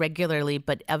watch it regularly,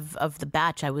 but of the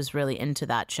batch, I was really into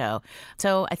that show.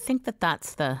 So I think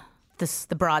that's the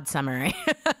broad summary.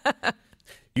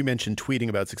 You mentioned tweeting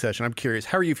about Succession. I'm curious,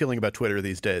 how are you feeling about Twitter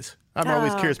these days? I'm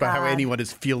always curious about how anyone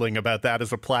is feeling about that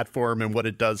as a platform and what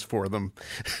it does for them.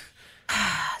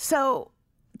 So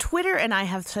Twitter and I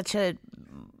have such a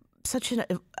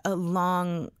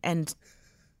long and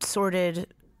sordid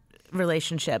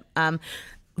relationship.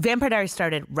 Vampire Diaries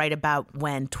started right about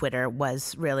when Twitter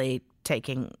was really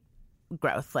taking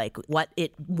growth. Like, what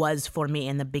it was for me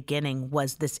in the beginning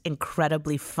was this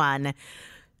incredibly fun,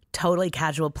 totally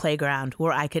casual playground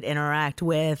where I could interact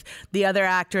with the other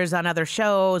actors on other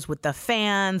shows, with the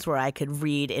fans, where I could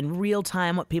read in real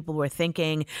time what people were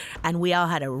thinking. And we all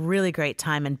had a really great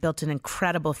time and built an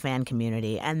incredible fan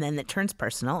community. And then it turns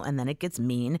personal, and then it gets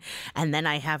mean. And then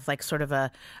I have like sort of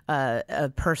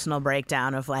a personal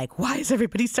breakdown of like, why is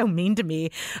everybody so mean to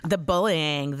me? The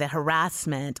bullying, the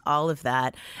harassment, all of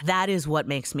that. That is what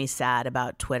makes me sad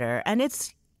about Twitter. And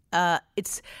it's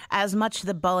as much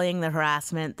the bullying, the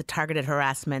harassment, the targeted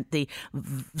harassment, the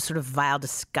sort of vile,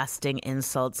 disgusting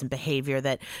insults and behavior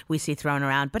that we see thrown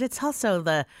around, but it's also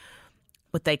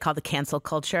what they call the cancel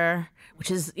culture, which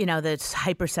is, the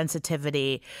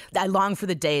hypersensitivity. I long for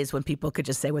the days when people could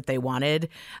just say what they wanted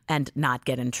and not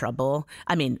get in trouble.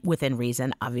 I mean, within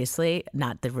reason, obviously,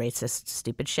 not the racist,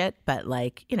 stupid shit, but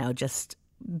just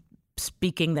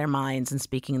speaking their minds and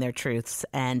speaking their truths.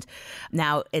 And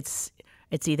now it's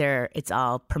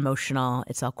all promotional,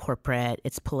 it's all corporate,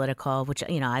 it's political, which,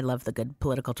 I love the good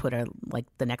political Twitter like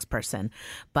the next person.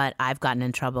 But I've gotten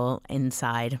in trouble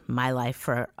inside my life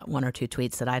for 1 or 2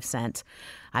 tweets that I've sent.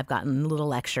 I've gotten little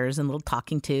lectures and little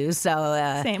talking tos.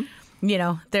 So, Same.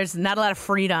 There's not a lot of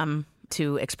freedom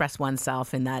to express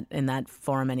oneself in that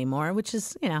forum anymore, which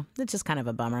is, it's just kind of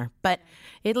a bummer. But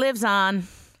it lives on.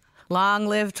 Long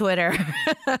live Twitter.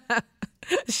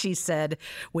 She said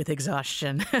with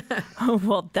exhaustion.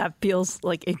 Well, that feels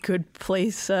like a good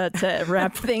place to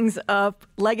wrap things up.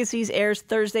 Legacies airs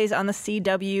Thursdays on the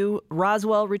CW.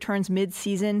 Roswell returns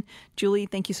mid-season. Julie,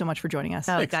 thank you so much for joining us.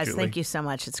 Thanks, guys, Julie. Thank you so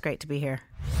much. It's great to be here.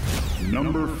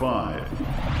 Number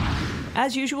 5.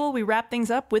 As usual, we wrap things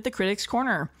up with the Critics'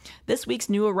 Corner. This week's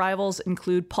new arrivals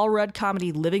include Paul Rudd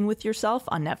comedy Living with Yourself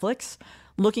on Netflix,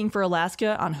 Looking for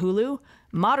Alaska on Hulu,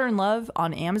 Modern Love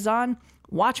on Amazon,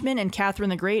 Watchmen and Catherine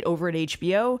the Great over at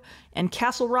HBO, and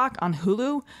Castle Rock on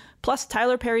Hulu. Plus,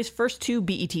 Tyler Perry's first 2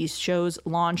 BET shows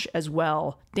launch as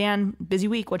well. Dan, busy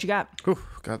week. What you got? Ooh,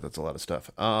 God, that's a lot of stuff.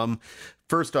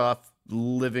 First off,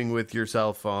 Living with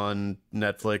Yourself on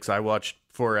Netflix. I watched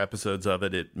 4 episodes of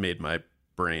it. It made my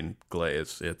brain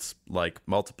glaze. It's like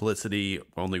Multiplicity,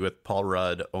 only with Paul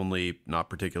Rudd, only not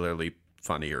particularly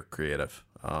funny or creative.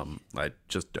 And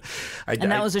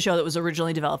that was a show that was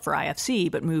originally developed for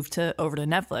IFC, but moved over to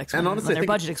Netflix when their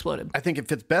budget exploded. I think it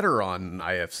fits better on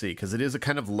IFC because it is a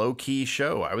kind of low-key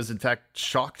show. I was, in fact,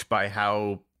 shocked by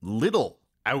how little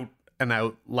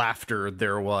out-and-out laughter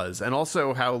there was, and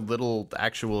also how little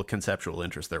actual conceptual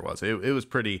interest there was. It was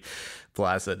pretty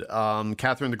flaccid.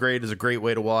 Catherine the Great is a great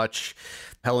way to watch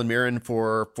Helen Mirren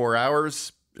for 4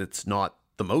 hours. It's not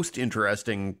the most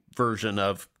interesting version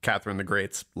of Catherine the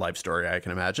Great's life story I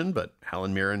can imagine, but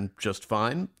Helen Mirren just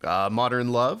fine.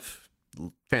 Modern Love,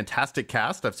 fantastic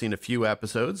cast. I've seen a few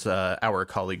episodes. Our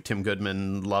colleague Tim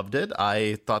Goodman loved it.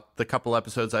 I thought the couple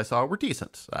episodes I saw were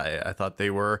decent. I thought they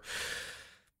were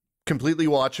completely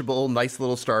watchable, nice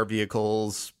little star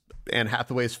vehicles. Anne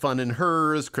Hathaway's fun in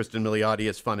Hers, Kristen Milioti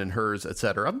is fun in Hers,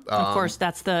 etc. Of course,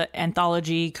 that's the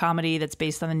anthology comedy that's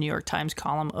based on the New York Times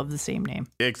column of the same name.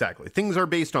 Exactly. Things are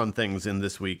based on things in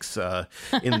this week's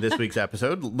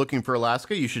episode. Looking for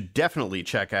Alaska, you should definitely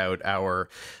check out our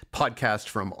podcast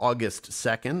from August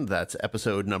 2nd. That's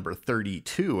episode number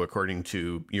 32, according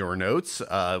to your notes,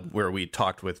 where we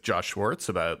talked with Josh Schwartz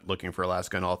about Looking for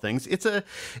Alaska and all things. It's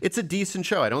a decent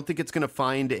show. I don't think it's going to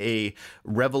find a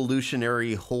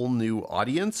revolutionary whole new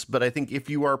audience, but I think if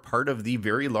you are part of the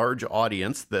very large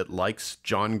audience that likes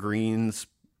John Green's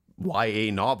YA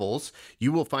novels,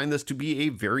 you will find this to be a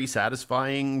very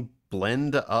satisfying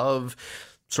blend of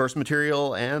source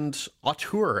material and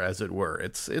auteur, as it were.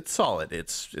 It's solid.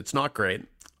 It's not great.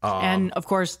 And of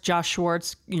course, Josh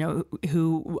Schwartz,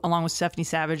 who along with Stephanie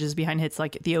Savage is behind hits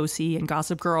like The OC and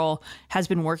Gossip Girl, has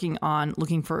been working on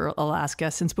Looking for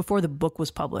Alaska since before the book was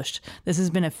published. This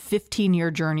has been a 15-year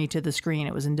journey to the screen.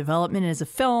 It was in development as a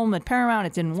film at Paramount.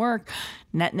 It didn't work.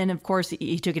 And then, of course,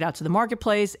 he took it out to the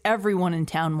marketplace. Everyone in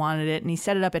town wanted it, and he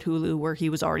set it up at Hulu, where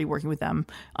he was already working with them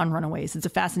on Runaways. It's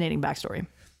a fascinating backstory.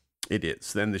 It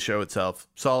is. Then the show itself,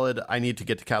 solid. I need to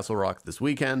get to Castle Rock this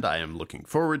weekend. I am looking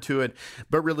forward to it.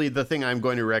 But really, the thing I'm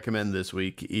going to recommend this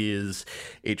week is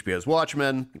HBO's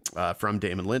Watchmen from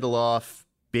Damon Lindelof,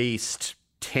 based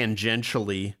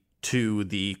tangentially to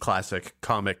the classic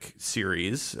comic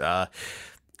series.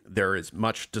 There is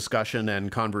much discussion and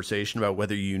conversation about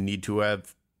whether you need to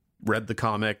have read the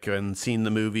comic and seen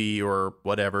the movie or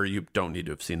whatever. You don't need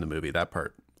to have seen the movie. That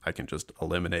part I can just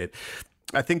eliminate.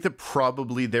 I think that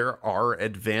probably there are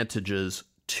advantages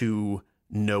to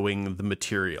knowing the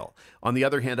material. On the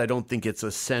other hand, I don't think it's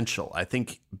essential. I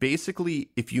think basically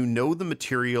if you know the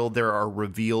material, there are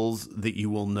reveals that you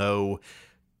will know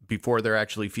before they're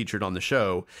actually featured on the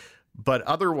show. But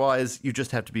otherwise, you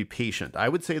just have to be patient. I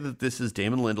would say that this is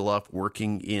Damon Lindelof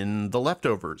working in The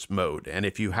Leftovers mode. And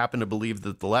if you happen to believe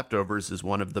that The Leftovers is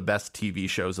one of the best TV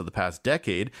shows of the past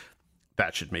decade,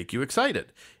 that should make you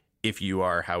excited. If you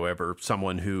are, however,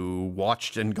 someone who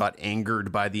watched and got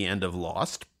angered by the end of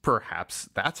Lost, perhaps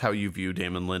that's how you view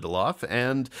Damon Lindelof.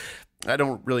 And I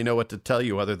don't really know what to tell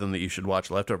you other than that you should watch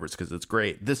Leftovers because it's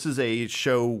great. This is a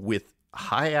show with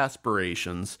high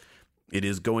aspirations. It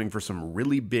is going for some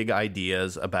really big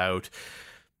ideas about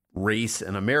race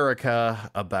in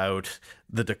America, about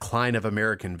the decline of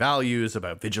American values,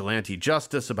 about vigilante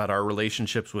justice, about our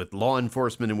relationships with law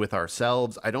enforcement and with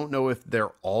ourselves. I don't know if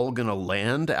they're all going to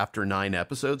land after 9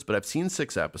 episodes, but I've seen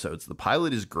 6 episodes. The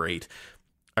pilot is great.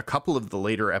 A couple of the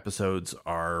later episodes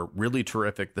are really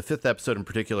terrific. The 5th episode in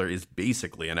particular is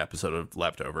basically an episode of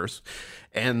Leftovers.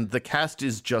 And the cast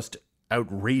is just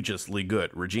outrageously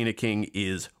good. Regina King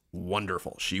is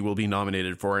wonderful. She will be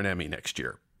nominated for an Emmy next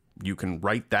year. You can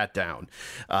write that down.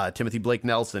 Timothy Blake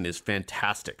Nelson is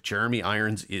fantastic. Jeremy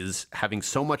Irons is having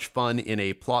so much fun in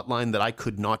a plotline that I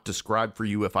could not describe for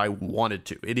you if I wanted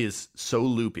to. It is so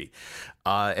loopy.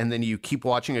 And then you keep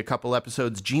watching a couple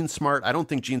episodes. Jean Smart, I don't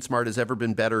think Jean Smart has ever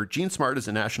been better. Jean Smart is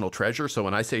a national treasure, so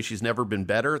when I say she's never been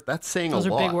better, that's saying Those a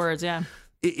lot. Those are big words, yeah.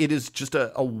 It is just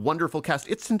a wonderful cast.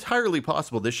 It's entirely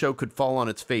possible this show could fall on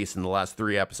its face in the last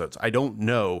 3 episodes. I don't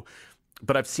know,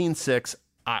 but I've seen 6.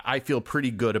 I feel pretty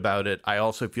good about it. I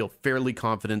also feel fairly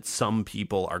confident some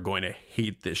people are going to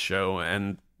hate this show,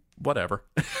 and whatever.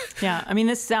 Yeah, I mean,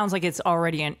 this sounds like it's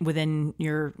already within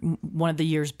your one of the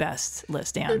year's best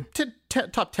list, Dan.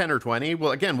 Top 10 or 20.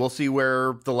 Well, again, we'll see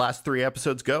where the last 3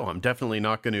 episodes go. I'm definitely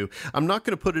not going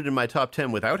to put it in my top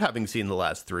 10 without having seen the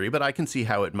last 3, but I can see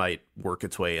how it might work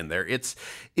its way in there. It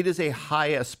is a high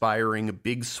aspiring,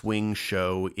 big swing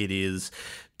show. It is,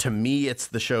 to me, it's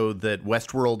the show that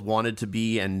Westworld wanted to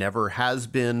be and never has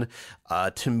been.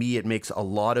 To me, it makes a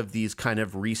lot of these kind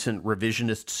of recent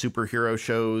revisionist superhero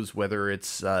shows, whether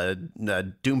it's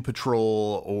Doom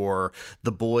Patrol or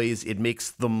The Boys, it makes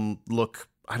them look,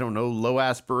 I don't know, low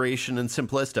aspiration and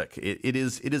simplistic. It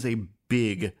is a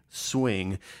big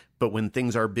swing, but when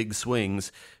things are big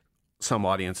swings, some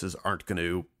audiences aren't going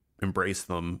to embrace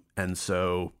them. And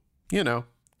so,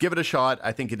 give it a shot.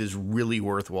 I think it is really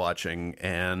worth watching.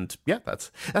 And yeah,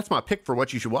 that's my pick for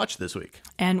what you should watch this week.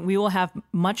 And we will have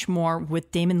much more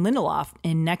with Damon Lindelof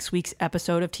in next week's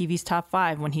episode of TV's Top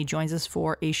 5 when he joins us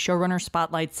for a Showrunner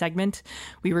Spotlight segment.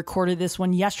 We recorded this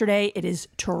one yesterday. It is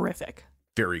terrific.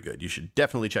 Very good. You should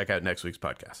definitely check out next week's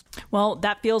podcast. Well,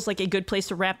 that feels like a good place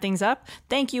to wrap things up.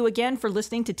 Thank you again for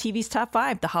listening to TV's Top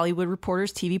 5, the Hollywood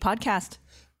Reporters TV podcast.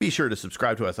 Be sure to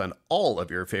subscribe to us on all of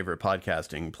your favorite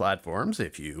podcasting platforms.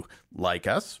 If you like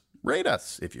us, rate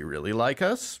us. If you really like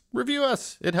us, review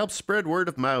us. It helps spread word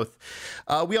of mouth.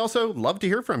 We also love to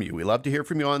hear from you. We love to hear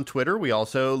from you on Twitter. We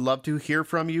also love to hear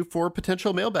from you for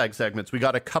potential mailbag segments. We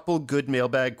got a couple good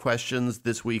mailbag questions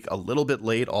this week, a little bit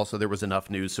late. Also, there was enough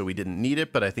news, so we didn't need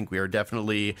it, but I think we are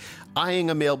definitely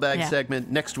eyeing a mailbag segment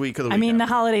next week or the week after. The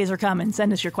holidays are coming.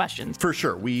 Send us your questions. For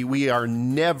sure. We are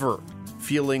never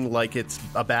feeling like it's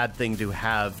a bad thing to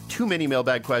have too many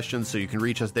mailbag questions, so you can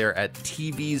reach us there at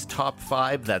TV's Top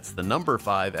 5. That's the number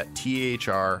 5 at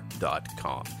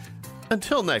THR.com.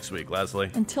 Until next week,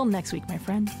 Leslie. Until next week, my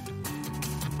friend.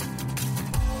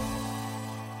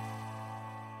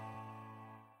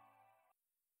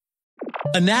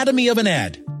 Anatomy of an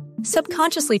ad.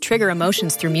 Subconsciously trigger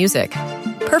emotions through music.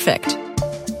 Perfect.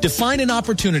 Define an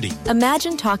opportunity.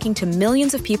 Imagine talking to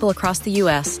millions of people across the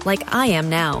U.S. like I am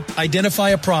now. Identify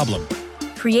a problem.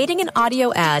 Creating an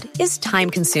audio ad is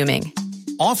time-consuming.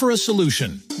 Offer a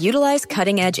solution. Utilize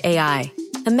cutting-edge AI.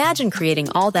 Imagine creating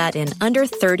all that in under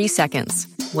 30 seconds.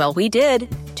 Well, we did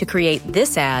to create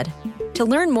this ad. To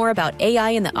learn more about AI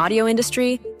in the audio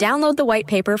industry, download the white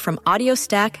paper from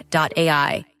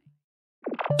audiostack.ai.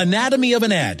 Anatomy of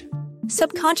an ad.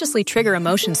 Subconsciously trigger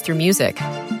emotions through music.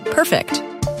 Perfect.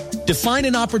 Define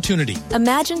an opportunity.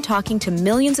 Imagine talking to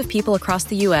millions of people across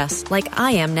the U.S. like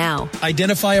I am now.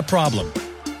 Identify a problem.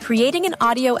 Creating an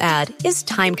audio ad is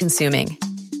time-consuming.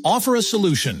 Offer a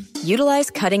solution.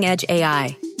 Utilize cutting-edge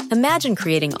AI. Imagine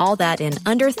creating all that in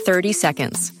under 30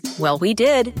 seconds. Well, we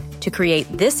did to create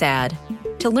this ad.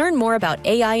 To learn more about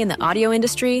AI in the audio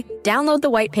industry, download the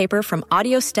white paper from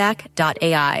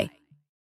audiostack.ai.